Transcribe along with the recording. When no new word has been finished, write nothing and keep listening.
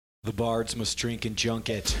The bards must drink in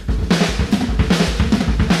junket.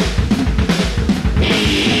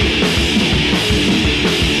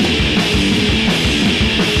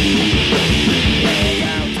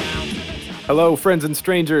 Hello, friends and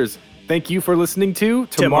strangers. Thank you for listening to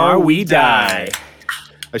Tomorrow We Die,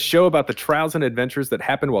 a show about the trials and adventures that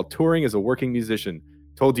happen while touring as a working musician,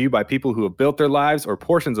 told to you by people who have built their lives or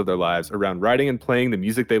portions of their lives around writing and playing the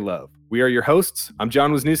music they love. We are your hosts. I'm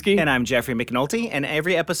John Wisniewski. And I'm Jeffrey McNulty. And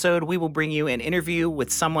every episode, we will bring you an interview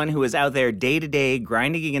with someone who is out there day to day,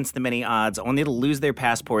 grinding against the many odds, only to lose their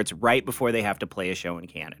passports right before they have to play a show in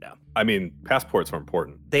Canada. I mean, passports are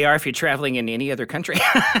important. They are if you're traveling in any other country.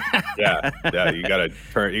 Yeah. You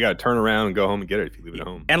gotta turn around and go home and get it if you leave it at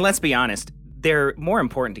home. And let's be honest, they're more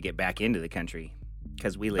important to get back into the country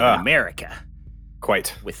because we live in America.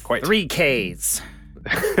 Quite. With 3 Ks.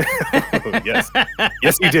 Yes.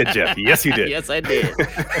 Yes, you did, Jeff. Yes, you did. Yes, I did.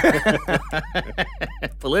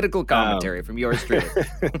 Political commentary from yours truly.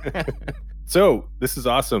 So, this is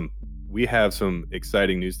awesome. We have some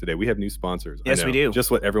exciting news today. We have new sponsors. Yes, we do.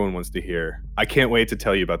 Just what everyone wants to hear. I can't wait to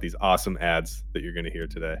tell you about these awesome ads that you're going to hear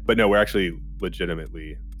today. But no, we're actually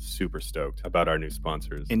legitimately super stoked about our new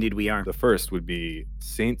sponsors. Indeed, we are. The first would be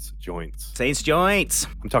Saints Joints. Saints Joints.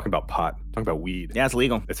 I'm talking about pot. I'm talking about weed. Yeah, it's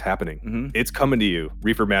legal. It's happening. Mm-hmm. It's coming to you.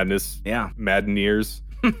 Reefer Madness. Yeah. Maddeneers.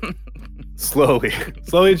 Slowly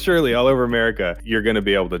and surely all over America, you're going to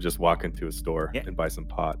be able to just walk into a store and buy some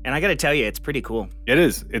pot. And I got to tell you, it's pretty cool. It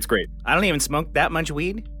is. It's great. I don't even smoke that much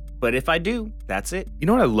weed, but if I do, that's it. You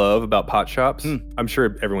know what I love about pot shops? I'm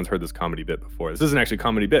sure everyone's heard this comedy bit before. This isn't actually a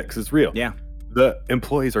comedy bit because it's real. Yeah. The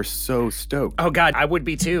employees are so stoked. Oh, God, I would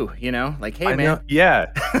be too, you know? Like, hey, man.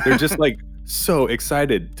 Yeah. They're just like so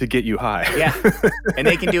excited to get you high. Yeah. And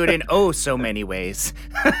they can do it in so many ways.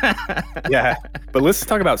 Yeah. But let's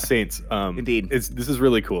talk about Saints. Indeed. This is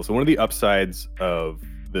really cool. So one of the upsides of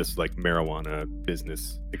this like marijuana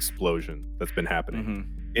business explosion that's been happening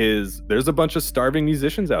is there's a bunch of starving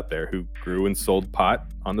musicians out there who grew and sold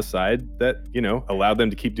pot on the side that, allowed them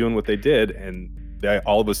to keep doing what they did. And they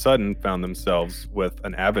all of a sudden found themselves with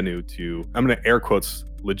an avenue to, I'm going to air quotes,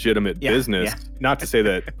 legitimate business. Not to say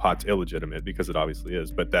that pot's illegitimate, because it obviously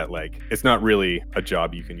is, but that like it's not really a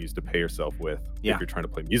job you can use to pay yourself with if you're trying to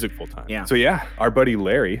play music full time. So our buddy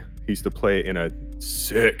Larry, he used to play in a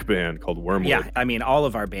sick band called Wormwood. Yeah, I mean, all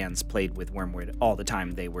of our bands played with Wormwood all the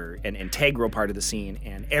time. They were an integral part of the scene,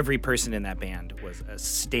 and every person in that band was a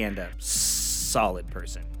stand-up, solid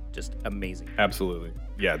person. Just amazing. Absolutely.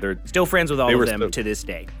 Yeah, they're still friends with all of them to this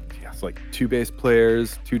day. Yeah, it's like 2 bass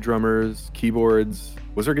players, 2 drummers, keyboards.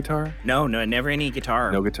 Was there guitar? No, never any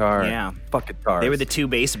guitar. No guitar. Yeah. Fuck guitars. They were the 2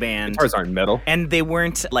 bass band. Guitars aren't metal. And they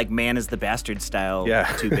weren't like Man is the Bastard style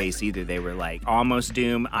 2 bass either. They were like almost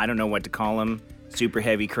Doom. I don't know what to call them. Super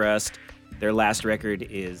heavy crust. Their last record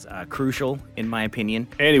is crucial, in my opinion.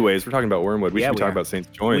 Anyways, we're talking about Wormwood. We should talk about Saints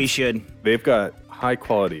Joints. We should. They've got high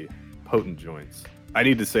quality, potent joints. I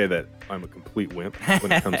need to say that I'm a complete wimp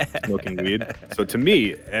when it comes to smoking weed. So to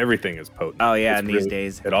me, everything is potent. Oh, yeah, in these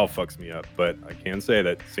days. It all fucks me up. But I can say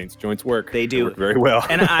that Saints Joints work. They do. They work very well.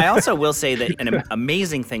 And I also will say that an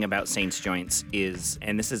amazing thing about Saints Joints is,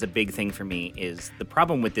 and this is a big thing for me, is the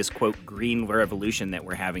problem with this, quote, green revolution that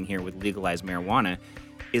we're having here with legalized marijuana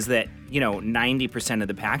is that, 90% of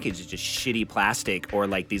the package is just shitty plastic or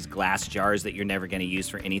like these glass jars that you're never going to use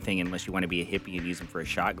for anything unless you want to be a hippie and use them for a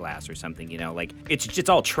shot glass or something, like it's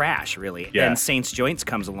all trash really. Yeah. And Saints Joints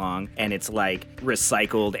comes along and it's like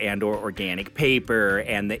recycled and or organic paper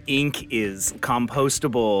and the ink is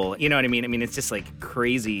compostable. You know what I mean? I mean, it's just like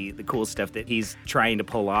crazy, the cool stuff that he's trying to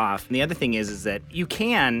pull off. And the other thing is that you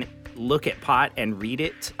can look at pot and read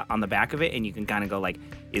it on the back of it and you can kind of go like,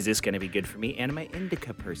 is this going to be good for me? Am I an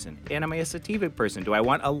indica person? Am I a sativa person? Do I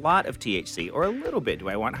want a lot of THC or a little bit? Do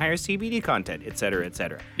I want higher CBD content, et cetera, et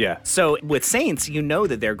cetera? Yeah. So with Saints,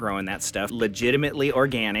 that they're growing that stuff legitimately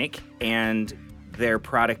organic and their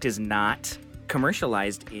product is not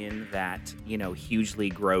commercialized in that, hugely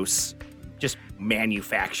gross, just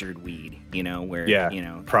manufactured weed,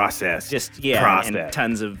 where, processed. Just, and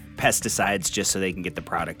tons of pesticides just so they can get the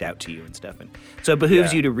product out to you and stuff. And so it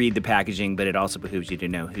behooves you to read the packaging, but it also behooves you to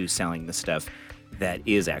know who's selling the stuff that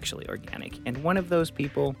is actually organic. And one of those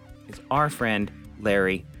people is our friend,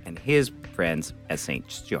 Larry, and his friends at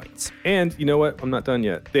Saints Joints. And you know what? I'm not done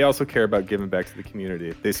yet. They also care about giving back to the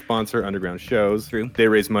community. They sponsor underground shows. True. They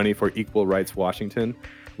raise money for Equal Rights Washington.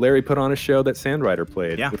 Larry put on a show that Sandwriter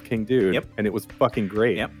played with King Dude, and it was fucking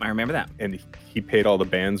great. Yep, I remember that. And he paid all the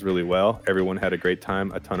bands really well. Everyone had a great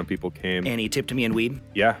time. A ton of people came. And he tipped me in weed.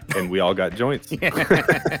 Yeah, and we all got joints.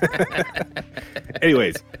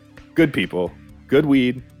 Anyways, good people, good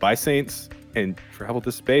weed, buy Saints. and travel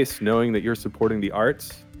to space knowing that you're supporting the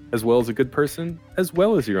arts as well as a good person, as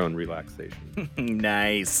well as your own relaxation.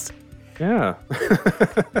 Nice. Yeah.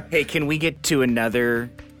 Hey, can we get to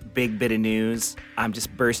another big bit of news? I'm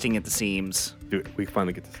just bursting at the seams. Dude, we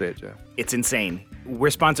finally get to say it, Jeff. It's insane. We're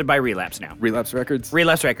sponsored by Relapse now. Relapse Records.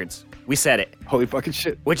 Relapse Records. We said it. Holy fucking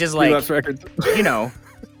shit. Which is like, Relapse Records. you know,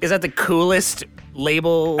 is that the coolest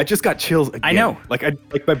label? I just got chills again. I know. Like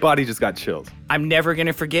my body just got chills. I'm never going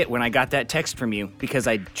to forget when I got that text from you because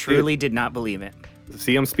I truly did not believe it.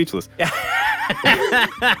 See, I'm speechless.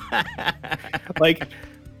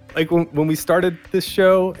 like when we started this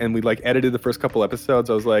show and we like edited the first couple episodes,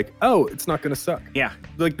 I was like, oh, it's not gonna suck. Yeah.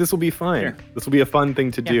 Like this will be fine. Sure. This will be a fun thing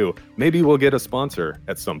to do. Maybe we'll get a sponsor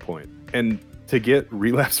at some point. And to get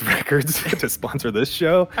Relapse Records to sponsor this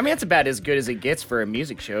show. I mean, it's about as good as it gets for a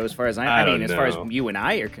music show as far as I mean, don't as far as know. you and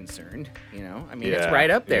I are concerned, you know? I mean, it's Yeah, right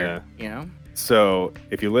up there, you know? So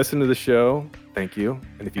if you listen to the show, thank you.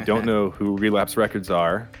 And if you don't know who Relapse Records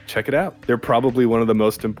are, check it out. They're probably one of the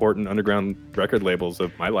most important underground record labels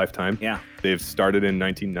of my lifetime. Yeah. They've started in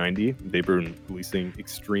 1990. They've been releasing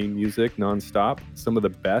extreme music nonstop. Some of the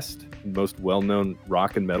best and most well-known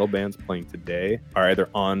rock and metal bands playing today are either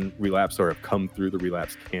on Relapse or have come through the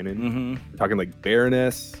Relapse canon. Mm-hmm. We're talking like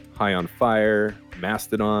Baroness, High on Fire,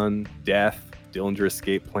 Mastodon, Death, Dillinger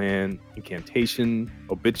Escape Plan, Incantation,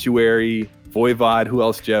 Obituary, Voivod. Who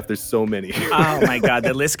else, Jeff? There's so many. Oh my God,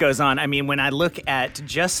 the list goes on. I mean, when I look at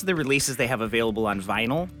just the releases they have available on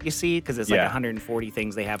vinyl, you see, because it's like 140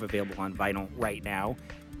 things they have available on vinyl right now,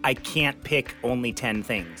 I can't pick only 10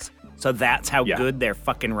 things. So that's how good their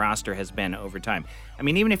fucking roster has been over time. I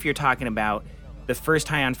mean, even if you're talking about the first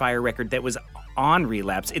High on Fire record that was on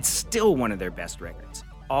Relapse, it's still one of their best records.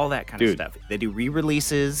 All that kind of stuff. They do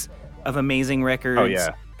re-releases of amazing records. Oh,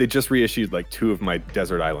 yeah. They just reissued like 2 of my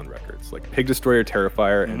Desert Island records, like Pig Destroyer,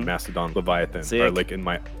 Terrifier, and Mastodon Leviathan are like in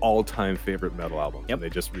my all-time favorite metal albums. Yep. And they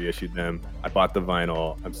just reissued them. I bought the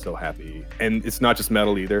vinyl. I'm so happy. And it's not just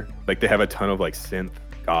metal either. Like they have a ton of like synth,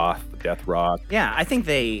 goth, death rock. Yeah, I think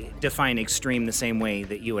they define extreme the same way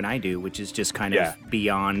that you and I do, which is just kind of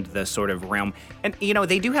beyond the sort of realm. And, you know,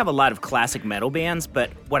 they do have a lot of classic metal bands, but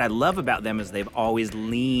what I love about them is they've always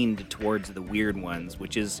leaned towards the weird ones,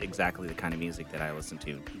 which is exactly the kind of music that I listen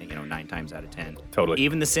to, you know, 9 times out of 10. Totally.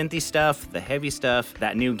 Even the synthy stuff, the heavy stuff,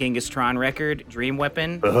 that new Genghis Tron record, Dream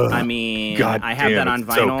Weapon. I mean, God I have damn, that on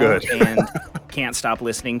it's so vinyl good. and can't stop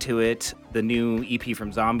listening to it. The new EP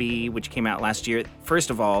from Zombie, which came out last year. First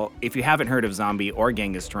of all, if you haven't heard of Zombie or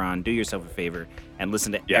Genghis Tron, do yourself a favor and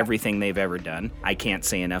listen to everything they've ever done. I can't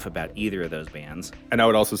say enough about either of those bands. And I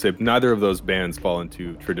would also say neither of those bands fall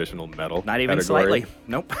into traditional metal. Not even category. slightly.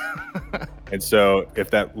 Nope. And so if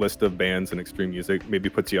that list of bands and extreme music maybe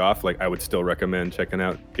puts you off, like I would still recommend checking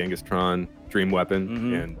out Genghis Tron, Dream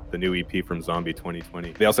Weapon, and the new EP from Zombie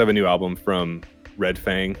 2020. They also have a new album from Red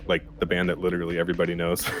Fang, like the band that literally everybody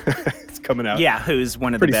knows. It's coming out. Yeah, who's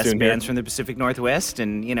one of the pretty best soon bands here. from the Pacific Northwest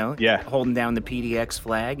and, you know, holding down the PDX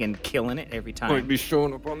flag and killing it every time. Might be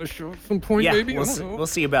showing up on the show at some point, Yeah, maybe. we'll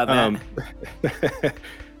see about that.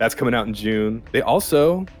 That's coming out in June. They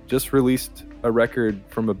also just released a record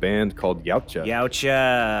from a band called Yautja.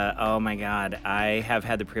 Yautja. Oh my God. I have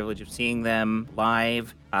had the privilege of seeing them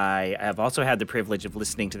live. I have also had the privilege of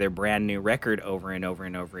listening to their brand new record over and over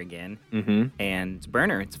and over again. Mm-hmm. And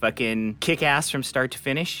Burner, it's fucking kick ass from start to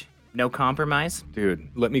finish. No compromise. Dude,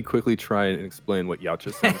 let me quickly try and explain what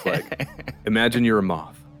Yautja sounds like. Imagine you're a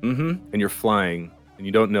moth and you're flying and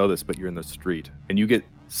you don't know this, but you're in the street and you get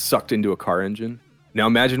sucked into a car engine. Now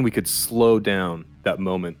imagine we could slow down that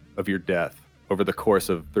moment of your death over the course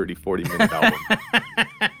of 30, 40-minute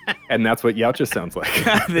album. And that's what Yautja sounds like.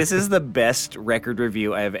 This is the best record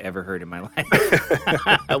review I have ever heard in my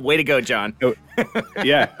life. Way to go, John.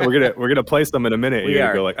 Yeah, we're gonna play some in a minute. We You're are.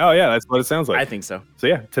 gonna go like, oh yeah, that's what it sounds like. I think so. So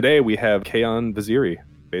yeah, today we have Kayan Vaziri,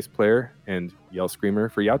 bass player and yell screamer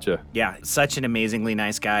for Yautja. Yeah, such an amazingly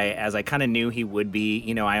nice guy, as I kind of knew he would be.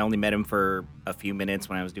 You know, I only met him for a few minutes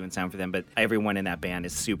when I was doing sound for them, but everyone in that band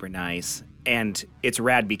is super nice. And it's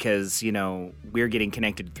rad because, you know, we're getting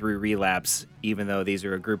connected through Relapse, even though these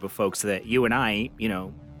are a group of folks that you and I, you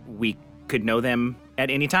know, we could know them at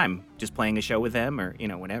any time, just playing a show with them or, you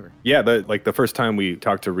know, whatever. Yeah, the first time we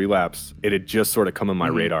talked to Relapse, it had just sort of come on my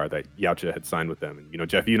radar that Yautja had signed with them. And, you know,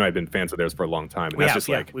 Jeff, you and I have been fans of theirs for a long time. And We that's have, just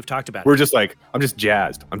yeah, like, we've talked about we're it. just like, I'm just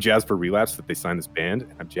jazzed. I'm jazzed for Relapse that they signed this band.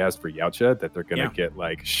 And I'm jazzed for Yautja that they're going to get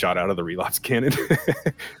like shot out of the Relapse canon.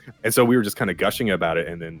 And so we were just kind of gushing about it.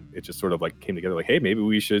 And then it just sort of like came together like, hey, maybe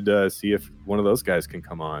we should see if one of those guys can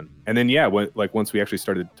come on. And then, once we actually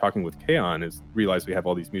started talking with Kayan, is realized we have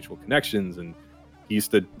all these mutual connections and he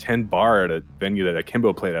used to tend bar at a venue that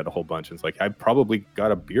Akimbo played at a whole bunch. And it's like, I probably got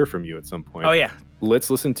a beer from you at some point. Oh, yeah. Let's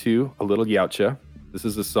listen to a little Yautja. This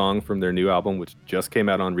is a song from their new album, which just came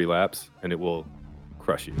out on Relapse, and it will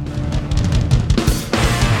crush you.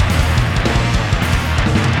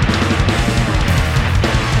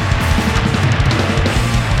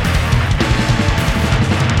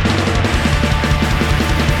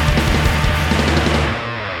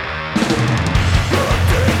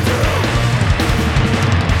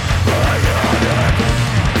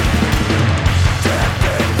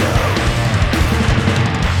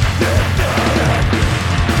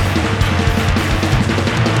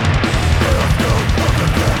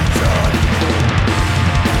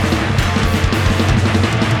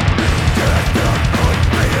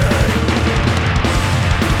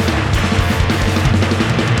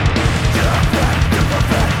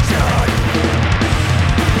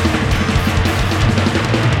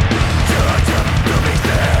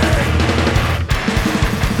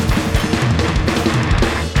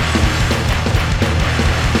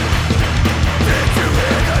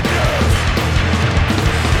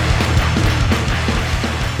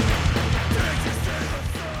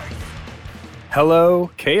 Hello,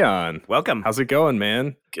 Kaon. Welcome. How's it going,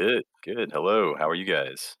 man? Good. Hello. How are you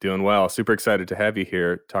guys? Doing well. Super excited to have you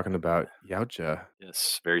here talking about Yautja.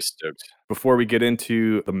 Yes, very stoked. Before we get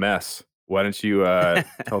into the mess, why don't you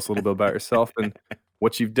tell us a little bit about yourself and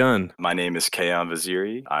what you've done? My name is Kaon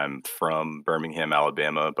Vaziri. I'm from Birmingham,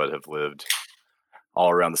 Alabama, but have lived all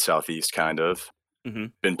around the Southeast, kind of. Mm-hmm.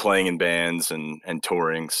 Been playing in bands and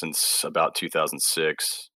touring since about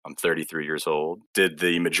 2006. I'm 33 years old. Did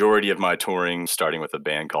the majority of my touring starting with a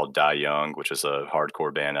band called Die Young, which is a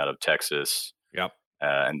hardcore band out of Texas. Yep.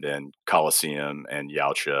 And then Coliseum and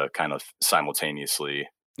Yautja kind of simultaneously.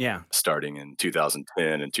 Yeah. Starting in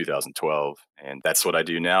 2010 and 2012. And that's what I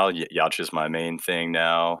do now. Yautja is my main thing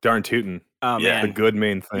now. Darn tootin'. Oh, Yeah. The man. good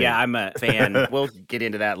main thing. Yeah, I'm a fan. We'll get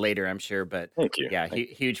into that later, I'm sure. But Thank you. yeah,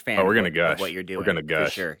 huge fan Oh, we're gonna of gush. what you're doing. We're gonna For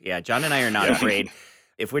gush. sure. Yeah, John and I are not Yeah. afraid.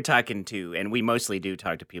 If we're talking to, and we mostly do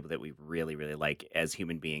talk to people that we really, really like as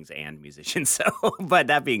human beings and musicians. So, but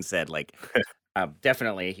that being said, like, I'm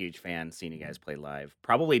definitely a huge fan seeing you guys play live.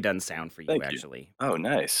 Probably done sound for you, Thank you. actually. Oh,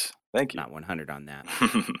 nice. Thank you. Not 100 on that.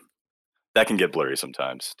 That can get blurry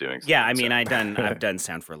sometimes doing Yeah, I something, mean, so, I've done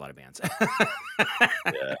sound for a lot of bands.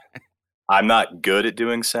 yeah. I'm not good at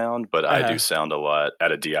doing sound, but I Uh-huh. do sound a lot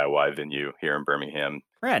at a DIY venue here in Birmingham.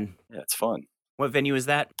 Rad. Yeah, it's fun. What venue is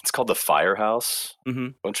that? It's called the Firehouse. Mm-hmm.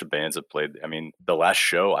 A bunch of bands have played. I mean, the last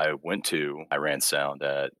show I went to, I ran sound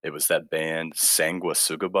at. It was that band Sangwa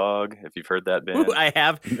Sugabog. If you've heard that band, Ooh, I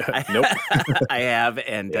have. Nope. I have,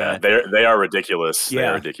 and yeah, they are ridiculous. They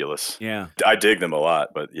yeah. are ridiculous. yeah, I dig them a lot,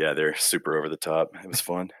 but yeah, they're super over the top. It was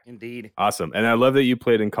fun. indeed. Awesome. And I love that you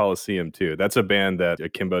played in Coliseum too. That's a band that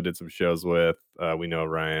Akimbo did some shows with. We know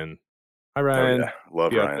Ryan. Hi, Ryan. Oh, yeah.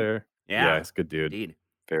 Love You out Ryan. there? Yeah, He's a good dude. indeed.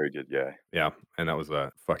 Very good. Yeah. Yeah. And that was a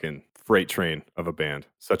fucking freight train of a band.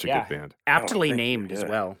 Such a Yeah. good band. Aptly thank you, named as yeah.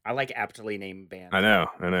 well. I like aptly named bands. I know.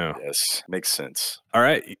 Yes. Makes sense. All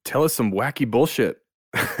right. Tell us some wacky bullshit.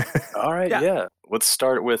 All right, Yeah. yeah. Let's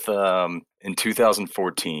start with in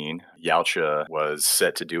 2014, Yautja was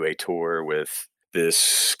set to do a tour with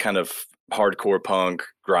this kind of hardcore punk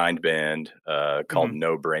grind band called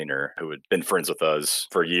No Brainer, who had been friends with us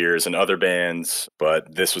for years and other bands,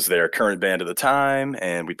 but this was their current band at the time,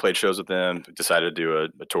 and we played shows with them, decided to do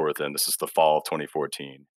a tour with them. This is the fall of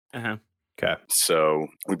 2014. Uh-huh. Okay. So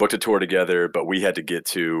we booked a tour together, but we had to get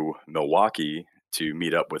to Milwaukee to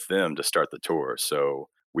meet up with them to start the tour. So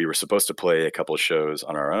we were supposed to play a couple of shows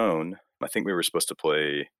on our own. I think we were supposed to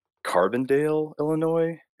play Carbondale,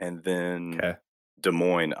 Illinois, and then Okay. Des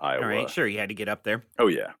Moines, Iowa. All right, sure. You had to get up there. Oh,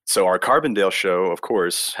 yeah. So our Carbondale show, of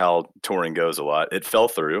course, how touring goes a lot, it fell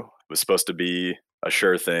through. It was supposed to be a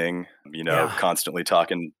sure thing, Yeah. constantly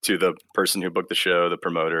talking to the person who booked the show, the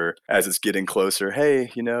promoter, as it's getting closer. Hey,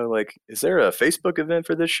 like, is there a Facebook event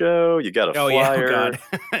for this show? You got a Oh yeah, flyer? oh god.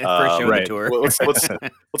 First show of right. the tour. Well,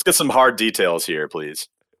 let's get some hard details here, please.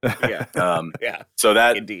 yeah, yeah, So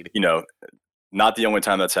that, indeed. not the only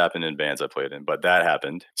time that's happened in bands I played in, but that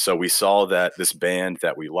happened. So we saw that this band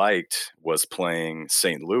that we liked was playing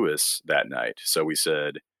St. Louis that night. So we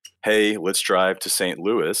said, hey, let's drive to St.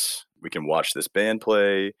 Louis. We can watch this band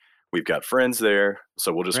play. We've got friends there.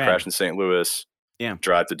 So we'll just Rad. crash in St. Louis. Yeah.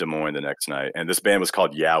 Drive to Des Moines the next night. And this band was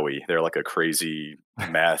called Yowie. They're like a crazy,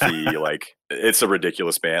 mathy, it's a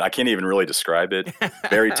ridiculous band. I can't even really describe it.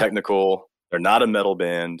 Very technical. They're not a metal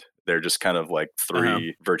band. They're just kind of like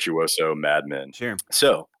three virtuoso madmen. Sure.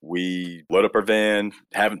 So we load up our van,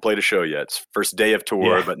 haven't played a show yet. It's first day of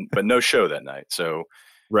tour, Yeah. but no show that night. So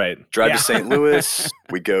Right. Drive to St. Louis.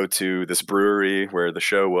 We go to this brewery where the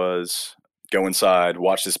show was. Go inside,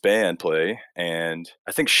 watch this band play, and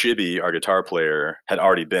I think Shibby, our guitar player, had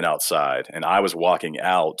already been outside, and I was walking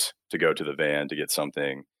out to go to the van to get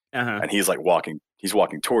something, and he's like walking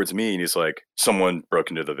towards me, and he's like, "Someone broke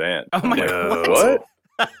into the van." Oh my God! What?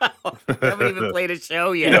 We haven't even played a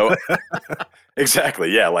show yet. You know,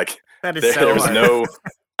 exactly. Yeah, like that is there was hard. no.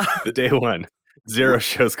 Day one, 0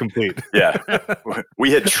 shows complete. Yeah,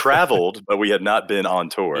 we had traveled, but we had not been on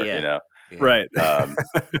tour. Yeah. You know, Right.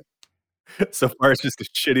 So far, it's just a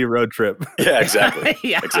shitty road trip. Yeah, exactly.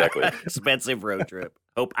 Yeah. Exactly. Expensive road trip.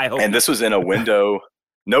 I hope. And this was in a window.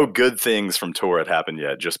 No good things from tour had happened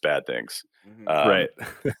yet, just bad things. Right.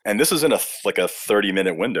 And this was in a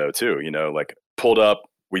 30-minute window too. You know, like pulled up.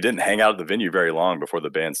 We didn't hang out at the venue very long before the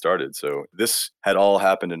band started. So this had all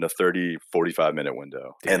happened in a 45-minute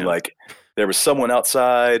window. Damn. And like there was someone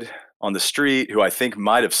outside on the street who I think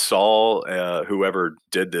might have saw whoever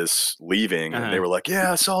did this leaving. And they were like,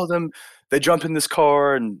 yeah, I saw them. They jumped in this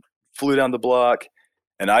car and flew down the block.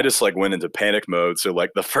 And I just like went into panic mode. So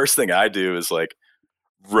like the first thing I do is like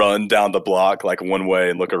run down the block like one way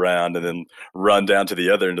and look around, and then run down to the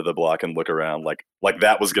other end of the block and look around like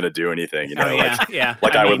that was going to do anything, you know? Oh, yeah, like, yeah.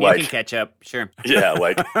 like I mean, would you like can catch up, sure. Yeah,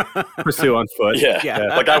 like Pursue on foot.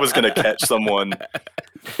 yeah, like I was going to catch someone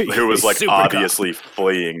who was like Super obviously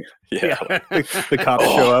fleeing. Yeah. The cops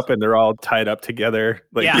show up and they're all tied up together.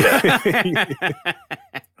 Like,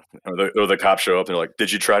 Or the cops show up and they're like,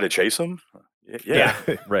 "Did you try to chase him?" Yeah.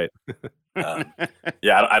 Right.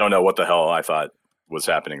 Yeah, I don't know what the hell I thought was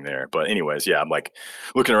happening there. But anyways, yeah, I'm like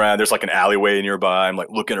looking around. There's like an alleyway nearby. I'm like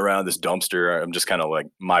looking around this dumpster. I'm just kind of like,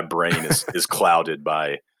 my brain is clouded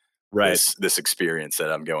by this experience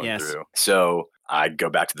that I'm going through. So I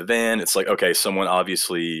go back to the van. It's like, okay, someone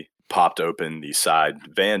obviously popped open the side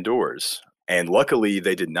van doors. And luckily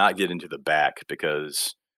they did not get into the back,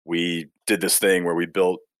 because we did this thing where we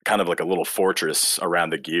built kind of like a little fortress around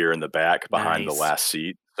the gear in the back behind the last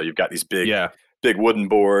seat. So you've got these big wooden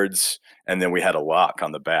boards, and then we had a lock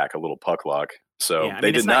on the back, a little puck lock. So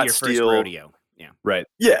they did not steal. First rodeo. Yeah. Right.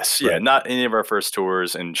 Yes. Yeah. Not any of our first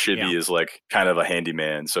tours. And Shibby is like kind of a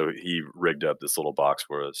handyman, so he rigged up this little box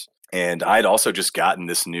for us. And I'd also just gotten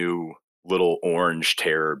this new little orange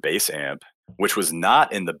Terror bass amp, which was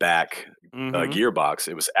not in the back gearbox.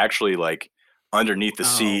 It was actually like underneath the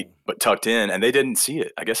seat, but tucked in, and they didn't see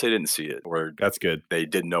it. I guess they didn't see it, or that's good. They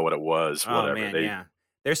didn't know what it was. Whatever. Man,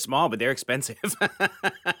 they're small, but they're expensive.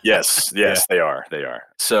 Yes, they are. They are.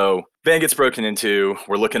 So van gets broken into.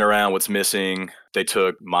 We're looking around. What's missing? They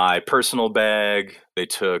took my personal bag. They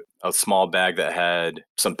took a small bag that had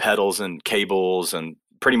some pedals and cables and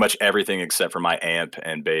pretty much everything except for my amp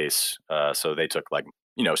and bass. So they took like,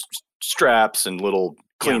 straps and little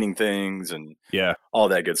cleaning things and all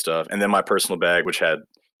that good stuff. And then my personal bag, which had,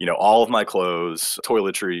 all of my clothes,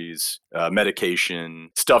 toiletries, medication,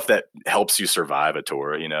 stuff that helps you survive a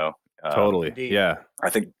tour, Totally. Yeah. I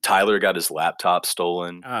think Tyler got his laptop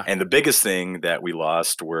stolen. And the biggest thing that we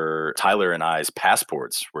lost were Tyler and I's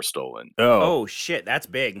passports were stolen. Oh shit. That's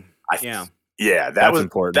big. Yeah, that was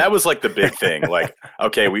important. That was like the big thing. Like,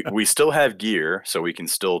 okay, we still have gear, so we can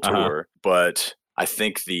still tour, but I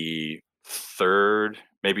think the third,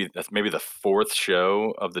 maybe the fourth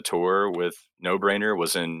show of the tour with No Brainer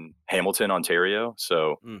was in Hamilton, Ontario.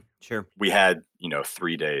 So sure, we had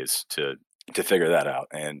 3 days to figure that out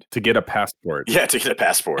and to get a passport. Yeah, to get a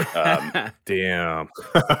passport. Damn.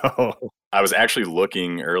 I was actually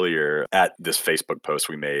looking earlier at this Facebook post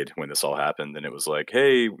we made when this all happened, and it was like,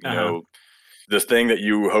 hey, you know, this thing that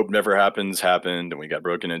you hope never happens happened, and we got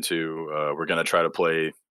broken into. We're going to try to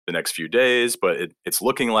play the next few days, but it's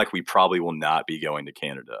looking like we probably will not be going to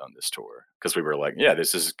Canada on this tour, because we were like, yeah,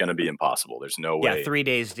 this is going to be impossible. There's no way. Yeah, 3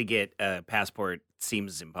 days to get a passport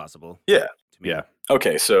seems impossible. Yeah. To me. Yeah.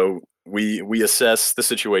 Okay, so we assess the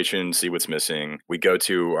situation, see what's missing. We go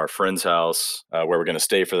to our friend's house where we're going to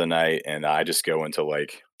stay for the night, and I just go into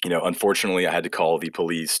like, unfortunately, I had to call the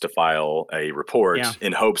police to file a report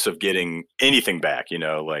in hopes of getting anything back,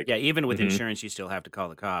 like. Yeah, even with insurance, you still have to call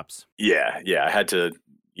the cops. Yeah, I had to,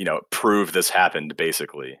 prove this happened,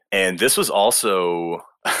 basically. And this was also,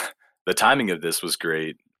 the timing of this was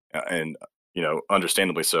great, and,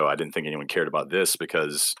 understandably so. I didn't think anyone cared about this,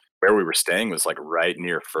 because where we were staying was like right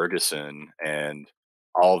near Ferguson, and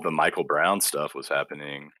all of the Michael Brown stuff was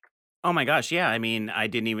happening. Oh my gosh, yeah. I mean, I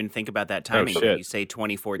didn't even think about that timing. shit. You say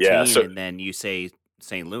 2014, and then you say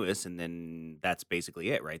St. Louis, and then that's basically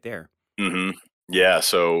it right there. Mm-hmm. Yeah,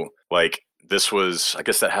 so like this was, I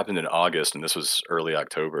guess that happened in August, and this was early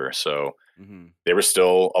October. So there was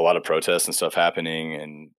still a lot of protests and stuff happening,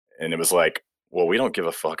 and it was like well, we don't give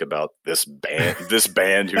a fuck about this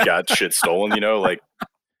band who got shit stolen, you know, like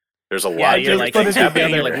there's a Yeah, lot you're of like, different things things happening.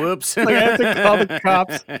 happening You're like, there. whoops. Like, I have to call the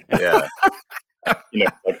cops. Yeah. You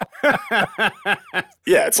know, like,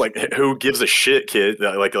 yeah, it's like, who gives a shit, kid?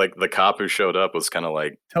 Like the cop who showed up was kind of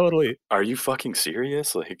like, Totally. are you fucking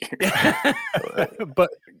serious? Like, But,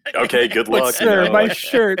 okay, good luck. you sir, know, my like,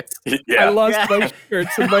 shirts. I yeah, lost my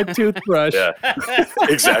shirts and my toothbrush. yeah,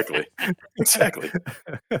 exactly.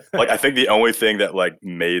 Like, I think the only thing that like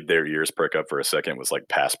made their ears perk up for a second was like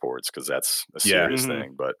passports, because that's a Yeah. serious Mhm.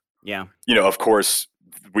 thing. But Yeah. you know, of course,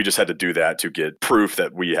 we just had to do that to get proof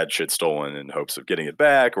that we had shit stolen in hopes of getting it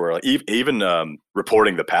back, or like, even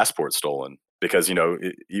reporting the passport stolen. Because, you know,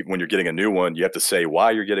 when you're getting a new one, you have to say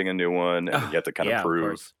why you're getting a new one, and you have to kind Yeah, of of prove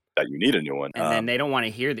course. that you need a new one. And then they don't want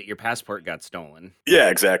to hear that your passport got stolen. Yeah,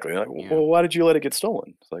 exactly. Like, Yeah. well, why did you let it get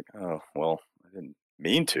stolen? It's like, oh, well, I didn't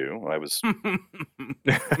mean to. I was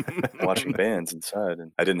watching bands inside,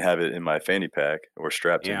 and I didn't have it in my fanny pack or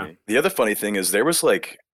strapped Yeah. to me. The other funny thing is there was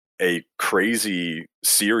like a crazy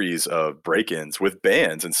series of break-ins with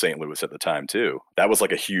bands in St. Louis at the time too. That was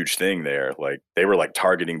like a huge thing there. Like they were like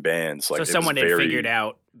targeting bands. Like So it was someone had very- figured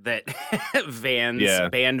out that Yeah.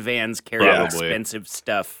 band vans carry Probably. expensive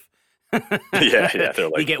stuff. Yeah, yeah. They're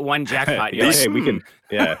You like, get one jackpot. Yeah, You're hey, like, we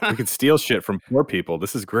can we can steal shit from poor people.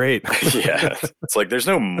 This is great. yeah. It's like there's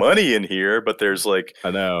no money in here, but there's like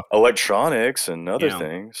I know. electronics and other Yeah.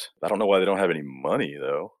 things. I don't know why they don't have any money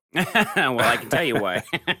though. well, I can tell you why.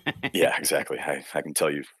 Yeah, exactly. I can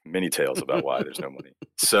tell you many tales about why there's no money.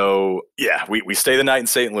 So yeah, we stay the night in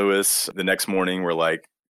St. Louis. The next morning we're like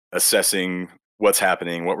assessing what's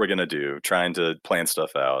happening, what we're gonna do, trying to plan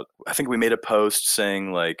stuff out. I think we made a post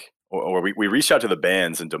saying like, or we reached out to the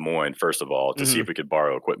bands in Des Moines, first of all, to see if we could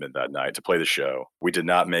borrow equipment that night to play the show. We did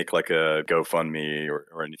not make like a GoFundMe or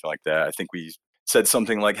anything like that. I think we said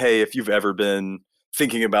something like, hey, if you've ever been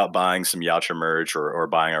thinking about buying some Yacha merch or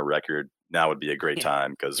buying a record, now would be a great Yeah,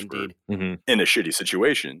 time because we're Indeed. Mm-hmm. in a shitty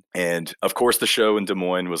situation. And of course, the show in Des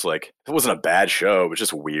Moines was like, it wasn't a bad show, it was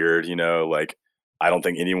just weird, you know, like I don't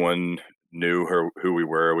think anyone knew who we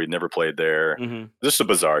were. We'd never played there. hmm Just a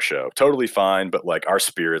bizarre show. Totally fine, but like our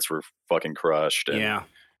spirits were fucking crushed. And Yeah.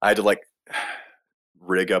 I had to like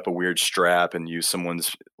rig up a weird strap and use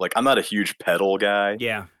someone's, like, I'm not a huge pedal guy,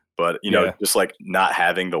 Yeah. but you know, Yeah. just like not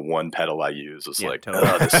having the one pedal I use was Yeah, like, totally.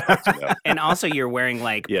 oh, this sucks, you know? And also, you're wearing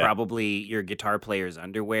like Yeah. probably your guitar player's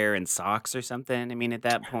underwear and socks or something. I mean, at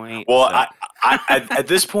that point. Well, so- at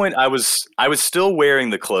this point, I was still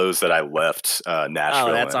wearing the clothes that I left Nashville.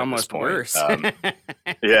 oh, that's in at this almost point. worse.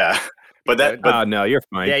 Yeah, but that, but no, you're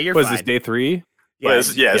fine. Yeah, you're Was this fine. day 3? Well,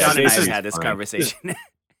 this- yeah, John and this I have is had this fine. conversation.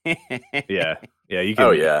 Yeah. Yeah, you can.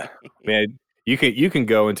 oh yeah, Man, you can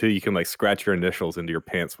go until you can like scratch your initials into your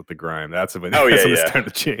pants with the grime. That's when Oh, that's yeah, when yeah. it's time to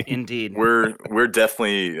change. Indeed. we're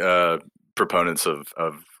definitely proponents of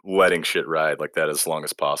letting shit ride like that as long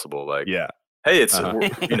as possible. Like, Yeah. hey, it's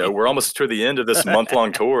Uh-huh. we're almost to the end of this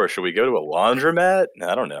month-long tour. Should we go to a laundromat?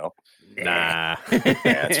 I don't know. Nah.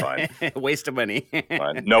 Yeah, it's fine. Waste of money.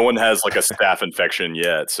 Fine. No one has like a staph infection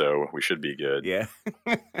yet, so we should be good. Yeah.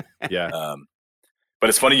 Yeah. But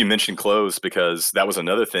it's funny you mentioned clothes because that was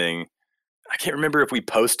another thing. I can't remember if we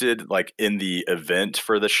posted like in the event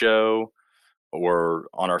for the show or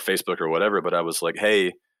on our Facebook or whatever, but I was like,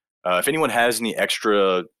 hey, if anyone has any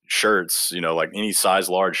extra shirts, you know, like any size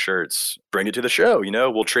large shirts, bring it to the show. You know,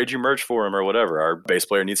 we'll trade you merch for them or whatever. Our bass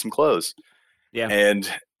player needs some clothes. Yeah.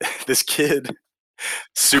 And this kid,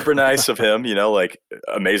 super nice of him, you know, like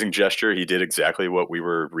amazing gesture. He did exactly what we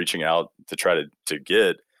were reaching out to try to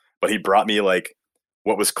get, but he brought me like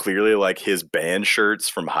what was clearly like his band shirts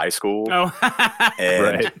from high school. Oh.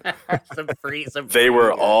 And some free. they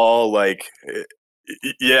were all like,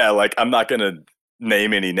 yeah, like I'm not going to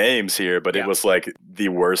name any names here, but Yeah. it was like the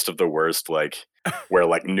worst of the worst, like where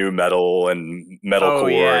like new metal and metalcore. Oh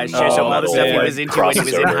yeah, and sure. So all the metal, stuff he like, was into when he was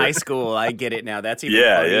crosses in over. high school. I get it now. That's even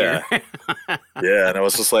Yeah, funnier. Yeah, and I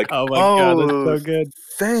was just like, Oh my god, that's "Oh, so good.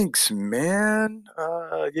 thanks, man.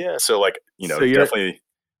 Yeah, so like, you know, So you're- definitely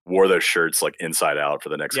wore those shirts like inside out for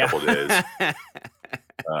the next couple days.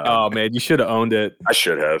 Oh man, you should have owned it. I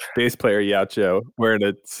should have. Bass player Yacho wearing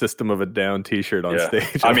a System of a Down T-shirt on Yeah.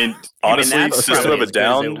 stage. I mean, honestly, that's System probably of a as good as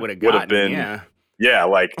it Down would've would have gotten, been, yeah.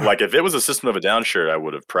 like if it was a System of a Down shirt, I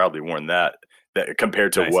would have probably worn that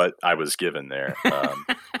compared to Nice. what I was given there.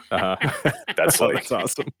 uh-huh. That's Oh, like, that's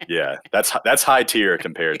awesome. yeah, that's high tier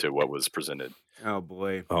compared to what was presented. Oh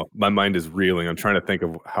boy. Oh, my mind is reeling. I'm trying to think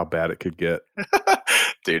of how bad it could get.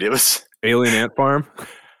 Dude, it was. Alien Ant Farm.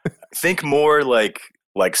 Think more like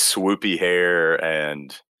swoopy hair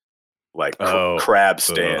and like Oh. crab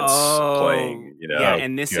stance Oh, playing. You know, yeah,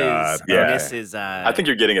 and this God. is Yeah. this is I think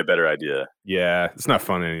you're getting a better idea. Yeah, it's not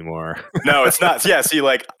fun anymore. No, it's not. Yeah, see,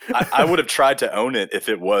 like I would have tried to own it if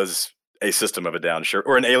it was a System of a Down shirt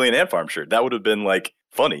or an Alien Ant Farm shirt. That would have been like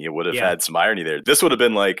funny. It would have Yeah. had some irony there. This would have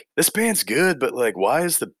been like, this band's good, but like, why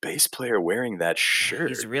is the bass player wearing that shirt?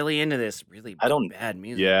 he's really into this really I don't- bad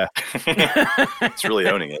music. Yeah. It's really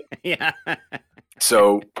owning it. Yeah.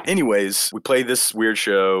 So, anyways, we played this weird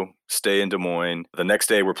show, stay in Des Moines. The next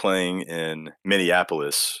day, we're playing in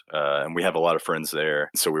Minneapolis, and we have a lot of friends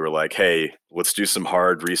there. So we were like, hey, let's do some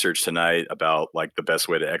hard research tonight about like the best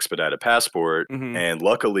way to expedite a passport. Mhm. And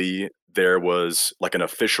luckily, there was like an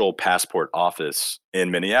official passport office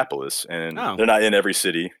in Minneapolis, and Oh. they're not in every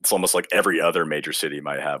city. It's almost like every other major city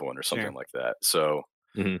might have one or something Sure. like that. So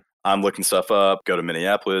Mhm. I'm looking stuff up, go to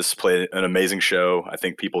Minneapolis, play an amazing show. I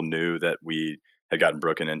think people knew that we had gotten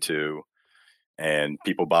broken into, and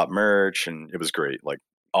people bought merch, and it was great. Like,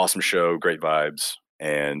 awesome show, great vibes.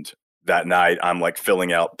 And that night, I'm like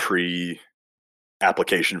filling out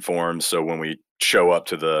pre-application forms, so when we show up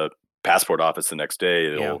to the passport office the next day,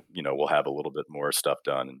 it'll we'll have a little bit more stuff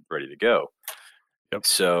done and ready to go. Yep.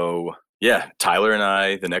 So yeah, Tyler and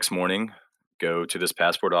I the next morning go to this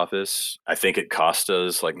passport office. I think it cost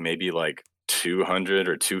us like maybe like $200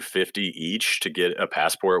 or $250 each to get a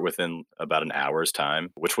passport within about an hour's time,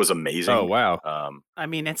 which was amazing. Oh, wow. I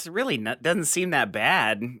mean, it's really not, doesn't seem that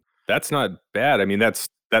bad. That's not bad. I mean, that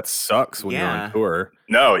sucks when you're Yeah. on tour.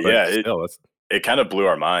 No, But yeah, still, that's it kind of blew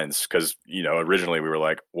our minds because, originally we were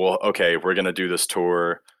like, well, okay, we're going to do this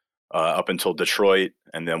tour up until Detroit,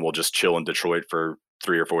 and then we'll just chill in Detroit for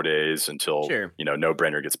 3 or 4 days until, Sure. No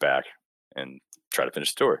Brainer gets back and try to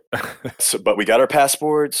finish the tour. But we got our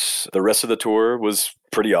passports. The rest of the tour was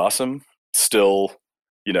pretty awesome. Still,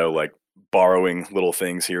 like borrowing little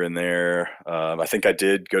things here and there. I think I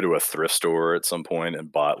did go to a thrift store at some point and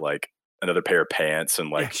bought like another pair of pants and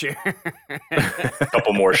like Yeah, sure. a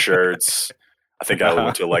couple more shirts. I think I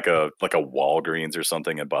went to like a Walgreens or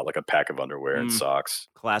something and bought like a pack of underwear and socks.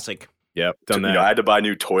 Classic. Yep, done that. I had to buy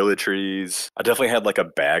new toiletries. I definitely had like a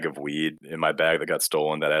bag of weed in my bag that got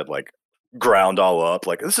stolen that I had like ground all up.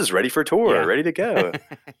 Like, this is ready for tour, Yeah. ready to go.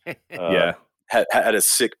 Yeah. Had a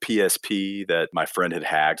sick PSP that my friend had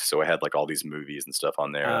hacked, so I had like all these movies and stuff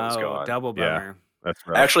on there. That was Oh, going. double Yeah. bummer. That's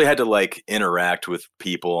I right. actually had to like interact with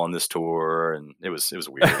people on this tour, and it was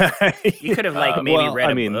weird. You could have like maybe well, read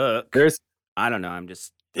I a mean, book. There's I don't know. I'm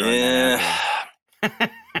just throwing that out Yeah. there.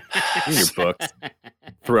 in your books.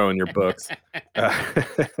 Throw in your books.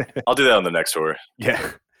 I'll do that on the next tour.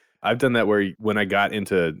 Yeah. I've done that where when I got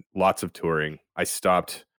into lots of touring, I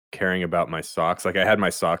stopped caring about my socks. Like I had my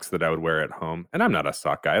socks that I would wear at home, and I'm not a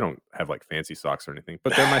sock guy. I don't have like fancy socks or anything,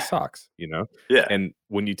 but they're my socks, Yeah. And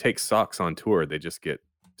when you take socks on tour, they just get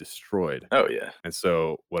destroyed. Oh yeah. And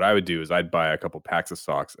so what I would do is I'd buy a couple packs of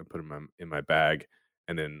socks and put them in my bag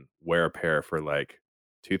and then wear a pair for like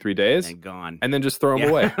 2-3 days And gone. and then just throw them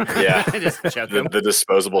away. Yeah. Just chuck them. The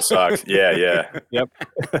disposable socks. Yeah. Yep.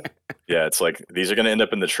 Yeah. It's like these are gonna end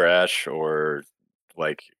up in the trash or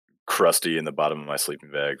like crusty in the bottom of my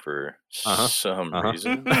sleeping bag for some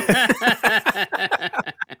reason.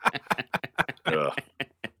 Ugh.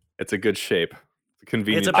 It's a good shape. It's a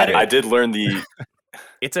convenient It's a better- shape. I did learn the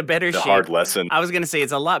It's a better shape. hard lesson. I was gonna say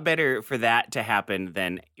it's a lot better for that to happen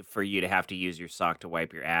than for you to have to use your sock to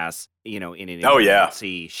wipe your ass, in an Oh, yeah.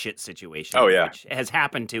 emergency shit situation. Oh, yeah. Which has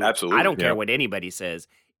happened to Absolutely. I don't care Yeah. what anybody says.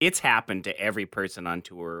 It's happened to every person on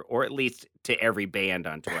tour, or at least to every band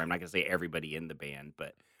on tour. I'm not gonna say everybody in the band,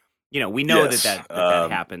 but we know Yes, that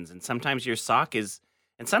happens. And sometimes your sock is,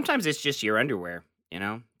 and sometimes it's just your underwear.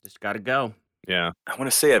 Just gotta go. Yeah. I want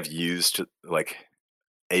to say I've used like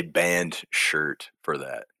a band shirt for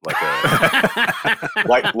that. Like a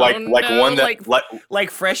like Oh, one no, that like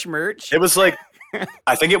fresh merch. it was like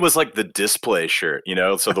I think it was like the display shirt,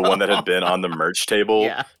 so the one that had been on the merch table.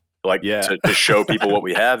 Yeah, Like Yeah. to show people what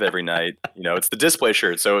we have every night. It's the display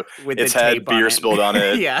shirt. So with it's the had tape on beer it. spilled on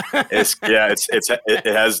it. Yeah, It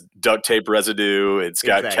has duct tape residue. It's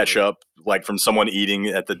got Exactly. ketchup like from someone eating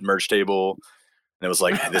at the merch table. And it was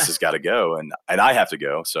like, this has got to go, and I have to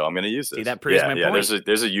go, so I'm going to use this. See, that proves my point.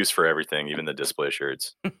 There's a use for everything, even the display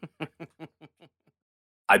shirts.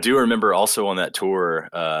 I do remember also on that tour.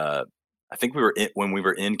 I think when we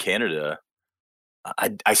were in Canada.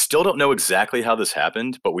 I still don't know exactly how this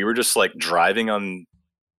happened, but we were just like driving on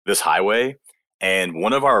this highway, and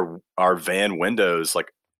one of our van windows,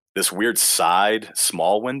 like this weird side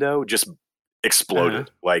small window, just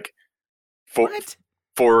exploded. Like what?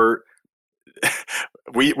 for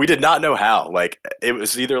we did not know how. Like it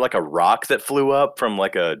was either like a rock that flew up from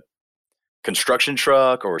like a construction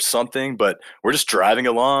truck or something, but we're just driving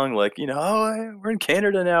along like, oh, we're in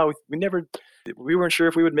Canada now. We weren't sure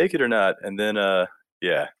if we would make it or not. And then,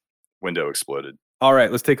 window exploded. All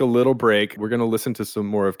right, let's take a little break. We're going to listen to some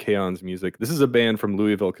more of K-on's music. This is a band from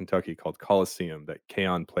Louisville, Kentucky called Coliseum that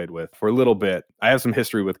K-on played with for a little bit. I have some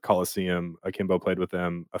history with Coliseum. Akimbo played with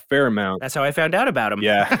them a fair amount. That's how I found out about him.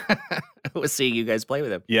 Yeah. Was seeing you guys play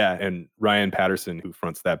with him. Yeah, and Ryan Patterson, who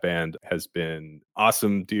fronts that band, has been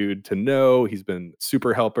awesome dude to know. He's been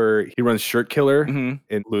super helper. He runs Shirt Killer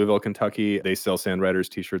in Louisville, Kentucky. They sell Sandriders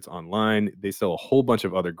t-shirts online. They sell a whole bunch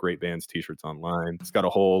of other great bands t-shirts online. It's got a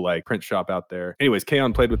whole like print shop out there. Anyways,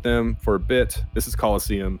 K-on played with them for a bit. This is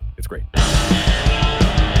Coliseum. It's great.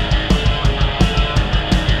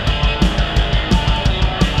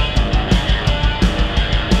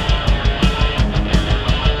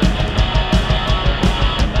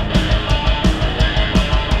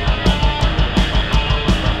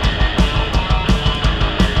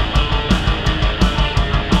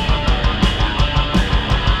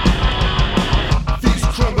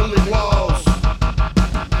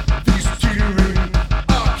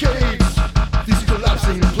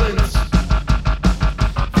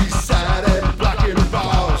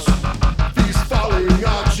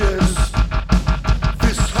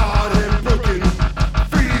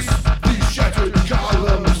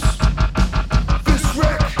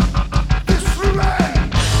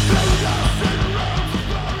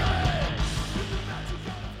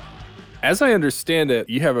 As I understand it,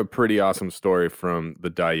 you have a pretty awesome story from the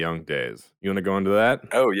Die Young days. You want to go into that?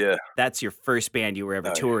 Oh, yeah. That's your first band you were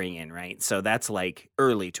ever touring in, right? So that's like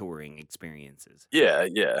early touring experiences. Yeah.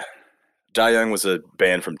 Die Young was a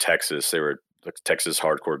band from Texas. They were a Texas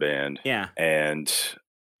hardcore band. Yeah. And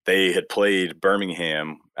they had played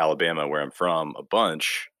Birmingham, Alabama, where I'm from, a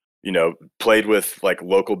bunch. Played with like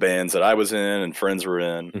local bands that I was in and friends were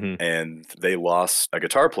in. And they lost a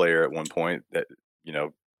guitar player at one point that,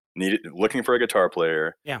 looking for a guitar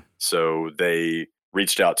player. Yeah. So they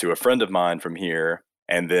reached out to a friend of mine from here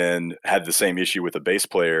and then had the same issue with a bass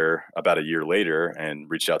player about a year later and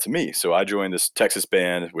reached out to me. So I joined this Texas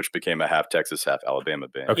band, which became a half Texas, half Alabama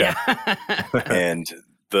band. Okay. Yeah. And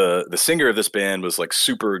the singer of this band was like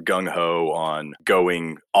super gung-ho on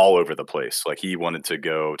going all over the place. Like he wanted to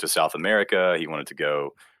go to South America. He wanted to go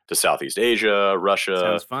to Southeast Asia, Russia.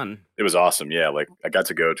 Sounds fun. It was awesome. Yeah. Like I got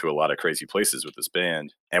to go to a lot of crazy places with this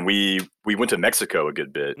band. And we went to Mexico a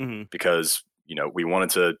good bit because, we wanted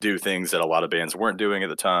to do things that a lot of bands weren't doing at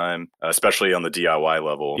the time, especially on the DIY